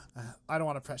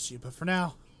to press you. But for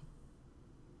now,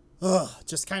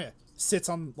 just kind of sits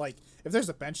on, like, if there's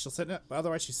a bench, she'll sit in it, but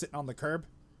otherwise she's sitting on the curb.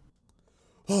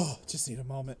 Just need a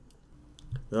moment.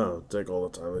 Take all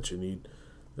the time that you need.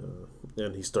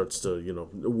 And he starts to,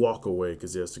 walk away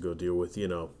because he has to go deal with,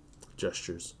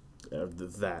 gestures.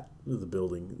 The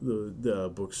building, the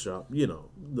bookshop,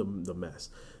 the mess.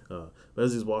 But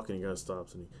as he's walking, he kind of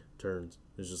stops and he turns.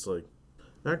 It's just like,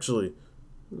 actually,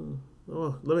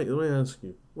 let me ask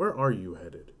you, where are you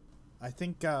headed? I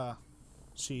think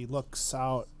she looks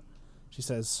out. She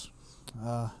says,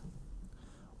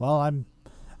 well,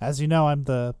 as you know, I'm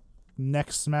the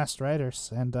next Masked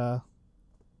Riders, and the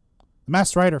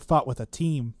Masked Rider fought with a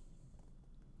team.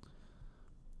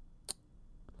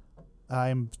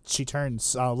 She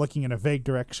turns, looking in a vague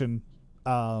direction,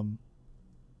 and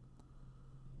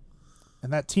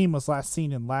that team was last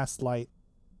seen in Last Light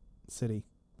City.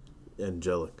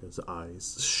 Angelica's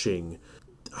eyes shing.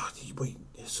 Wait,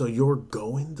 so you're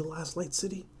going to Last Light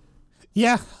City?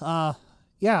 Yeah, I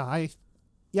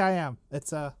am.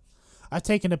 It's I've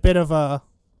taken a bit of a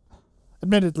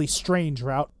admittedly strange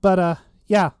route, but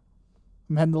yeah,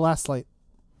 I'm heading to Last Light.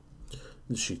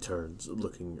 She turns,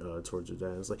 looking towards her dad,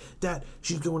 and is like, Dad,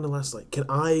 she's going to Last Light. Can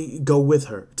I go with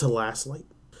her to Last Light?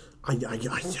 I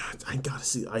gotta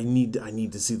see. I need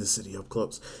to see the city up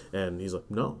close. And he's like,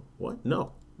 No, what?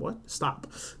 No, what? Stop.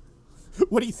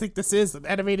 What do you think this is? An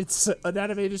animated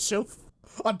show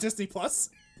on Disney Plus?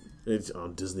 It's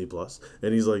on Disney Plus,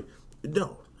 and he's like,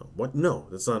 No, what? No,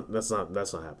 that's not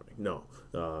happening. No.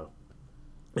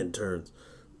 And turns.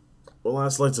 Well,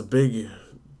 Last Light's a big,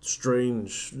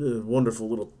 strange,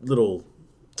 wonderful little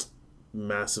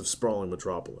massive sprawling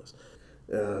metropolis.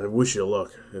 I wish you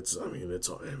luck. It's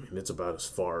about as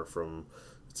far from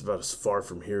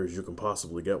here as you can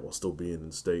possibly get while still being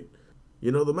in state.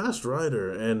 The Masked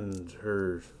Rider and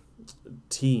her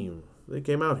team, they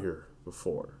came out here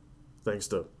before, thanks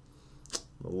to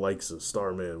the likes of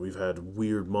Starman. We've had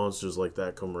weird monsters like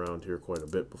that come around here quite a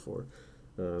bit before.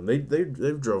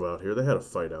 They've drove out here. They had a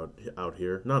fight out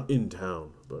here, not in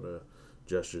town, but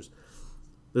gestures.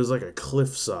 There's like a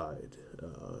cliffside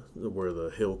where the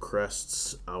hill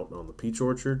crests out on the peach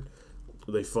orchard.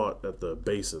 They fought at the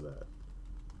base of that.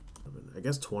 I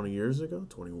guess 20 years ago,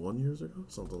 21 years ago,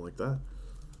 something like that.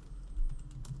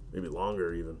 Maybe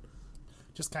longer even.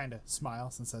 Just kind of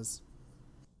smiles and says,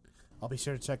 "I'll be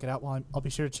sure to check it out. I'll be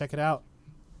sure to check it out."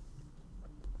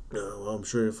 Well, I'm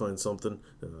sure you'll find something.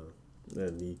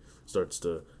 And he starts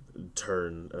to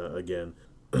turn again.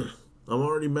 I'm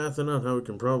already mathing out how we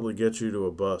can probably get you to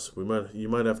a bus. You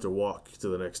might have to walk to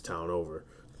the next town over,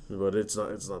 but it's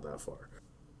not that far.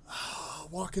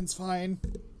 Walking's fine.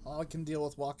 I can deal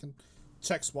with walking.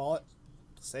 Checks wallet.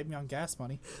 Save me on gas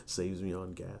money. Saves me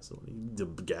on gas money. The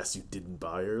gas you didn't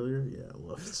buy earlier? Yeah, I'd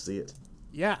love to see it.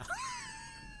 Yeah.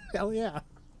 Hell yeah.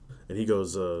 And he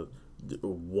goes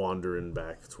wandering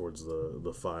back towards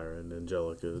the fire, and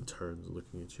Angelica turns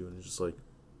looking at you and is just like,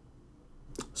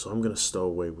 so I'm going to stow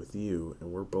away with you,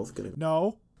 and we're both going to...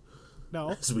 No.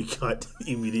 As we cut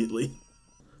immediately.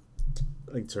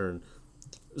 I turn.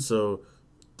 So,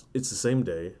 it's the same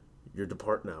day. You're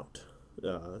departing out.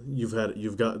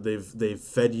 They've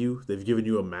fed you, they've given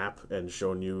you a map and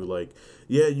shown you, like,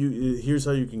 here's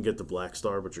how you can get to Black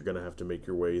Star, but you're gonna have to make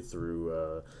your way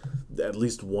through at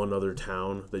least one other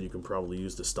town that you can probably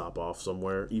use to stop off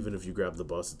somewhere. Even if you grab the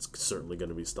bus, it's certainly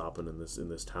gonna be stopping in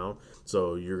this town.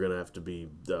 So you're gonna have to be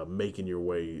making your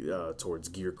way towards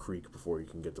Gear Creek before you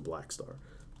can get to Black Star.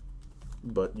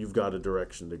 But you've got a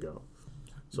direction to go.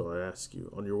 So I ask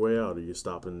you, on your way out, are you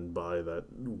stopping by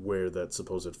where that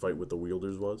supposed fight with the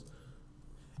wielders was?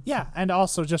 Yeah, and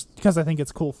also just because I think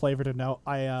it's cool flavor to know,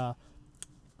 I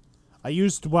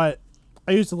used a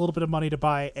little bit of money to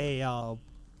buy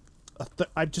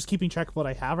I'm just keeping track of what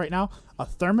I have right now, a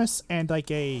thermos and like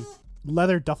a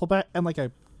leather duffel bag and like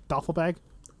a duffel bag.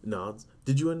 Nods.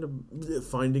 Did you end up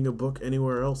finding a book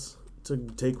anywhere else to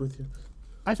take with you?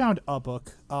 I found a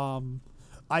book.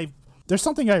 There's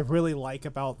something I really like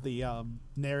about the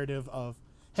narrative of,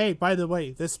 hey, by the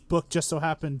way, this book just so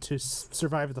happened to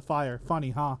survive the fire. Funny,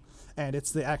 huh? And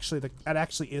it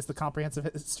actually is the comprehensive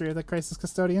history of the Crisis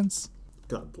Custodians.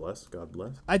 God bless. God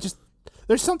bless.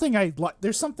 There's something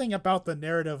There's something about the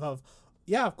narrative of,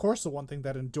 yeah, of course, the one thing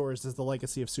that endures is the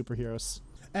legacy of superheroes.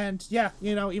 And yeah,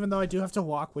 even though I do have to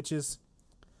walk, which is,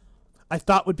 I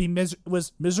thought would be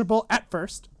was miserable at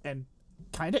first, and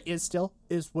kind of is still,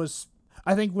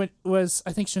 I think when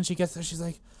she gets there, she's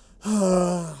like,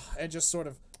 and just sort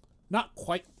of not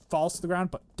quite falls to the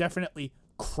ground, but definitely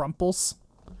crumples.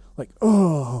 Like,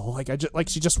 oh, like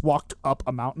she just walked up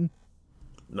a mountain.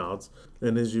 Nods.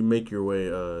 And as you make your way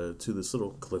to this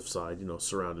little cliffside,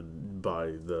 surrounded by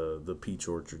the peach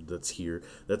orchard that's here,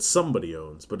 that somebody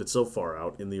owns, but it's so far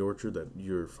out in the orchard that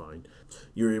you're fine.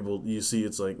 You see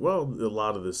it's like, well, a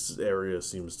lot of this area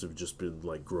seems to have just been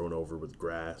like grown over with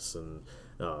grass, and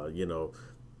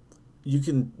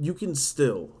you can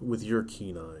still, with your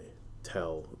keen eye,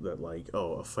 tell that like,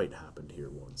 oh, a fight happened here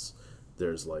once.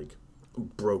 There's like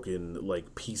broken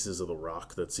like pieces of the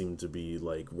rock that seem to be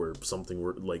like where something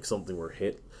were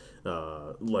hit.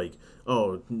 Like,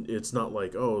 oh, it's not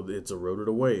like, oh, it's eroded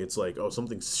away. It's like, oh,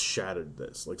 something shattered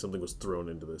this. Like something was thrown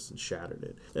into this and shattered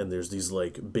it. And there's these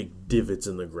like big divots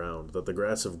in the ground that the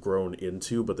grass have grown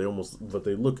into, but they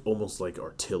look almost like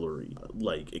artillery,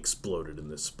 like exploded in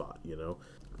this spot.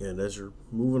 And as you're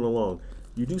moving along,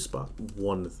 you do spot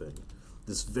one thing.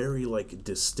 This very like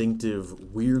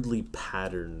distinctive, weirdly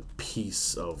patterned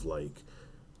piece of like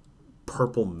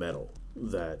purple metal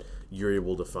that you're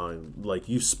able to find. Like,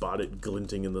 you spot it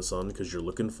glinting in the sun because you're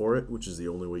looking for it, which is the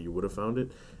only way you would have found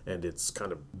it, and it's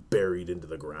kind of buried into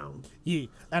the ground. Yeah,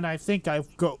 and I think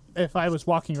if I was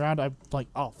walking around, I'm like,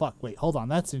 oh fuck, wait, hold on,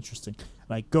 that's interesting.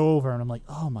 And I go over and I'm like,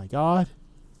 oh my god,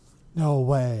 no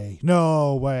way.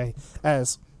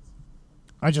 As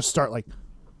I just start like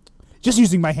just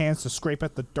using my hands to scrape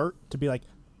at the dirt to be like,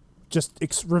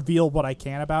 just reveal what I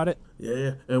can about it.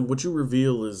 Yeah. And what you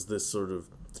reveal is this sort of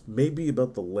maybe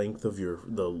about the length of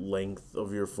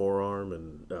your forearm,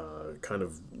 and kind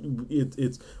of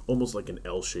it's almost like an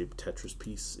L-shaped Tetris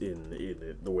piece in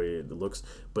it, the way it looks,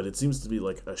 but it seems to be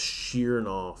like a sheared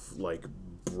off, like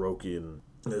broken,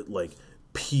 like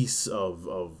piece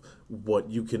of what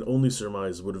you can only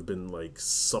surmise would have been like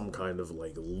some kind of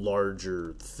like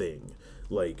larger thing.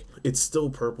 Like, it's still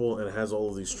purple and it has all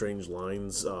of these strange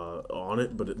lines on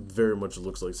it, but it very much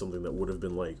looks like something that would have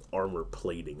been like armor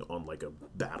plating on like a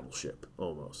battleship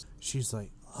almost. She's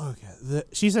like, look at this.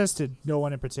 She says to no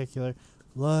one in particular,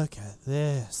 look at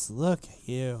this. Look at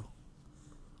you.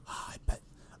 Oh,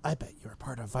 I bet you're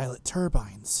part of Violet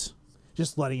Turbines.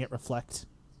 Just letting it reflect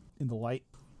in the light.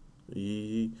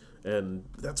 And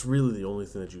that's really the only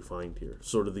thing that you find here.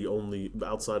 Sort of the only,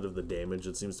 outside of the damage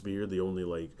that seems to be here, the only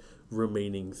like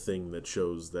remaining thing that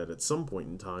shows that at some point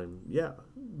in time, yeah,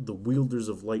 the wielders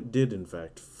of light did in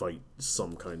fact fight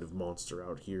some kind of monster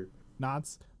out here.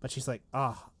 Nods, but she's like,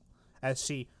 as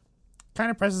she kind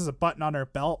of presses a button on her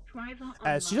belt,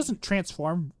 as she doesn't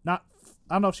transform. I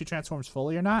don't know if she transforms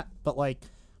fully or not, but like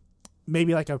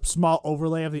maybe like a small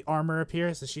overlay of the armor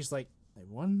appears, and she's like, I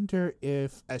wonder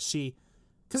if,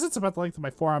 because it's about the length of my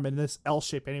forearm in this L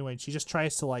shape anyway, and she just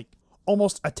tries to like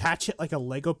almost attach it like a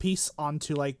Lego piece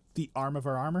onto like the arm of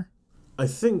her armor. I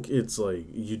think it's like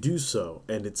you do so,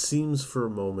 and it seems for a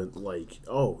moment like,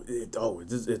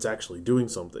 it's actually doing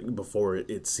something, before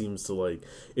it seems to like,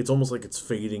 it's almost like it's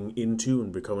fading into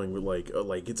and becoming like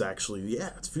it's actually,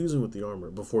 it's fusing with the armor,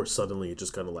 before suddenly it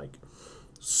just kind of like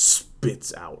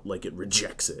spits out, like it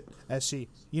rejects it. As she,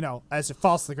 as it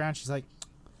falls to the ground, she's like,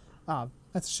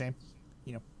 that's a shame.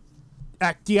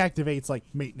 Deactivates like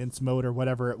maintenance mode or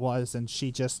whatever it was, and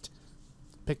she just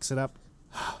picks it up.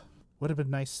 Would have been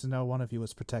nice to know one of you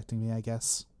was protecting me, I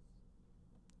guess.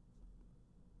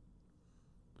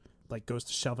 Like, goes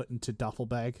to shove it into duffel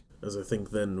bag. As I think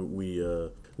then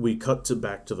we cut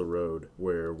back to the road,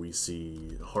 where we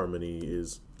see Harmony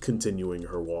is continuing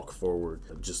her walk forward,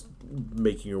 just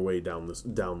making her way down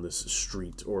this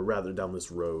street, or rather down this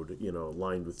road,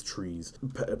 lined with trees,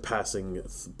 passing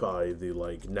by the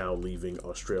like now leaving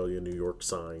Australia, New York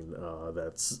sign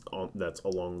that's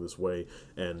along this way,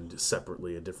 and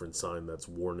separately a different sign that's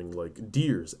warning like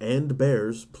deers and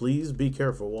bears, please be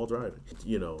careful while driving.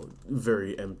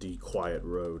 Very empty, quiet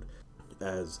road.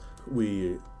 As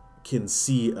we can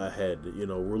see ahead,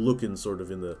 we're looking sort of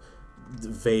in the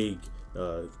vague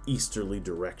easterly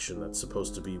direction that's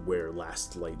supposed to be where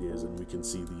last light is, and we can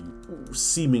see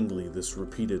seemingly this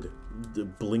repeated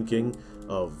blinking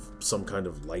of some kind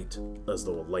of light, as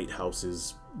though a lighthouse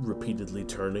is repeatedly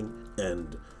turning,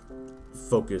 and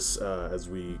focus as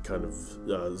we kind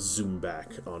of zoom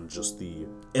back on just the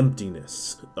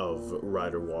emptiness of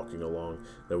Ryder walking along,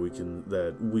 that we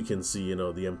can see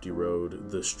the empty road,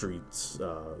 the streets,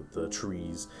 the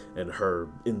trees, and her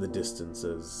in the distance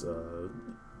as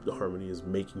Harmony is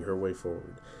making her way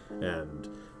forward. And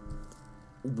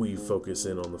we focus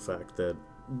in on the fact that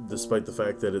despite the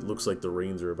fact that it looks like the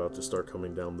rains are about to start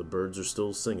coming down, the birds are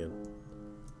still singing.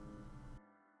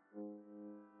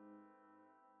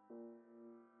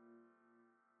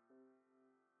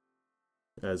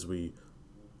 as we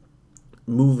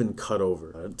move and cut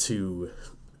over to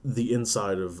the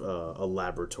inside of a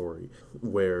laboratory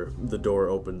where the door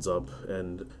opens up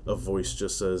and a voice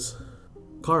just says,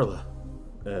 "Carla,"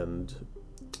 and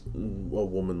a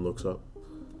woman looks up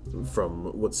from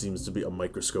what seems to be a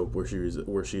microscope where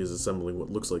she is assembling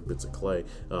what looks like bits of clay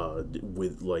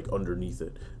with like underneath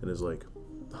it, and is like,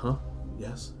 "Huh?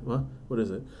 Yes? What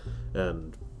is it?"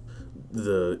 And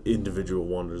the individual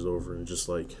wanders over and just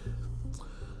like,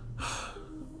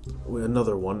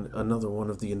 another one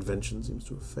of the inventions seems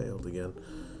to have failed again.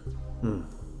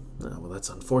 Well, that's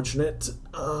unfortunate.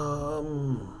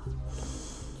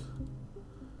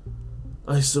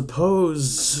 I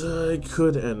suppose I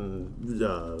could, and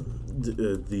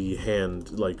the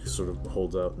hand like sort of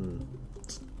holds out, and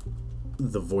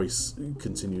the voice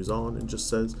continues on and just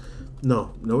says,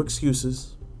 no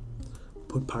excuses.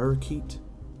 Put Pyrokeet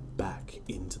back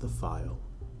into the file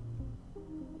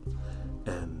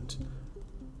and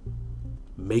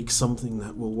make something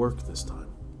that will work this time.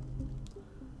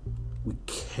 We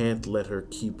can't let her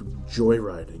keep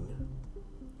joyriding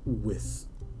with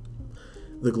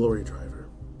the Glory Driver.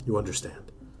 You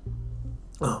understand?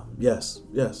 Oh, yes,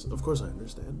 of course I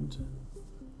understand.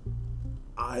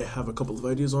 I have a couple of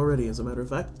ideas already, as a matter of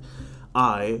fact.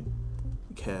 I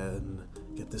can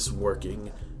get this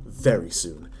working very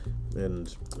soon.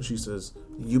 And she says,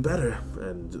 you better.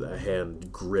 And a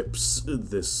hand grips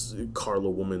this Carla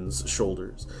woman's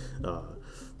shoulders.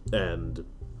 And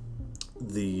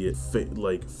the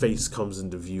face comes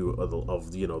into view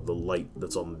of the light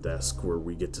that's on the desk, where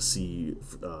we get to see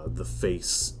the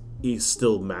face is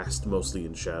still masked mostly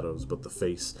in shadows, but the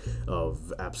face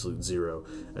of Absolute Zero,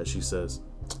 as she says,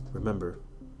 remember,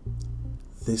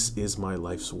 this is my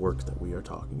life's work that we are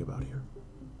talking about here.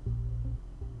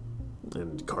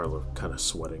 And Carla, kind of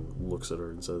sweating, looks at her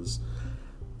and says,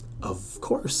 of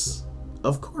course.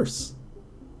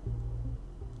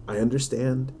 I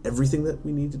understand everything that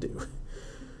we need to do.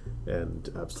 And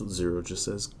Absolute Zero just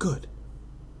says, good.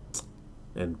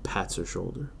 And pats her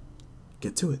shoulder.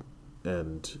 Get to it.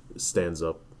 And stands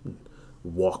up and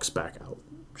walks back out,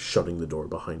 shutting the door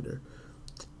behind her.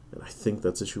 And I think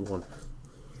that's issue 1.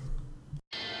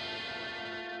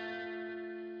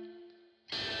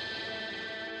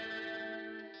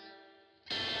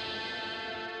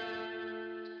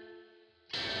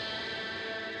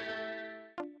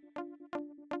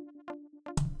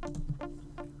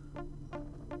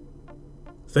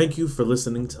 Thank you for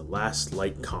listening to Last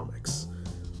Light Comics.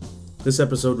 This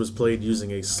episode was played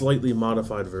using a slightly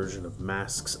modified version of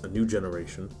Masks: A New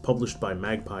Generation, published by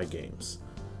Magpie Games.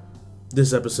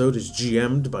 This episode is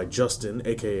GM'd by Justin,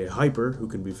 aka Hyper, who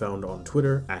can be found on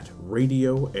Twitter at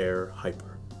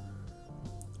RadioAirHyper.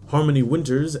 Harmony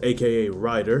Winters, aka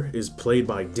Ryder, is played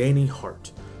by Danny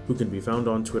Hart, who can be found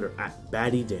on Twitter at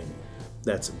BattyDanny.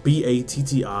 That's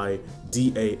BattiDanni,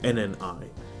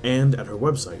 and at her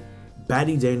website,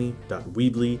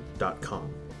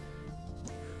 battydanny.weebly.com.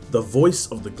 The voice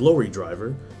of the Glory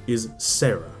Driver is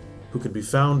Sarah, who can be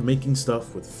found making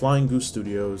stuff with Flying Goose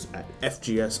Studios at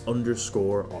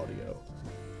FGS_audio.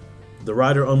 The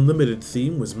Ryder Unlimited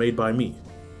theme was made by me.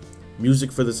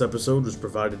 Music for this episode was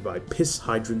provided by Piss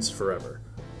Hydrants Forever.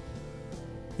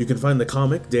 You can find the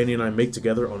comic Danny and I make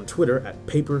together on Twitter at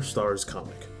Paper Stars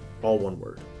Comic, all one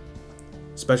word.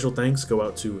 Special thanks go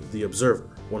out to The Observer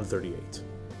 138.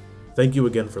 Thank you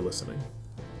again for listening.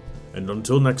 And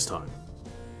until next time,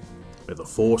 may the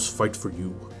Force fight for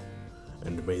you,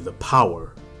 and may the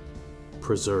power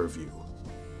preserve you.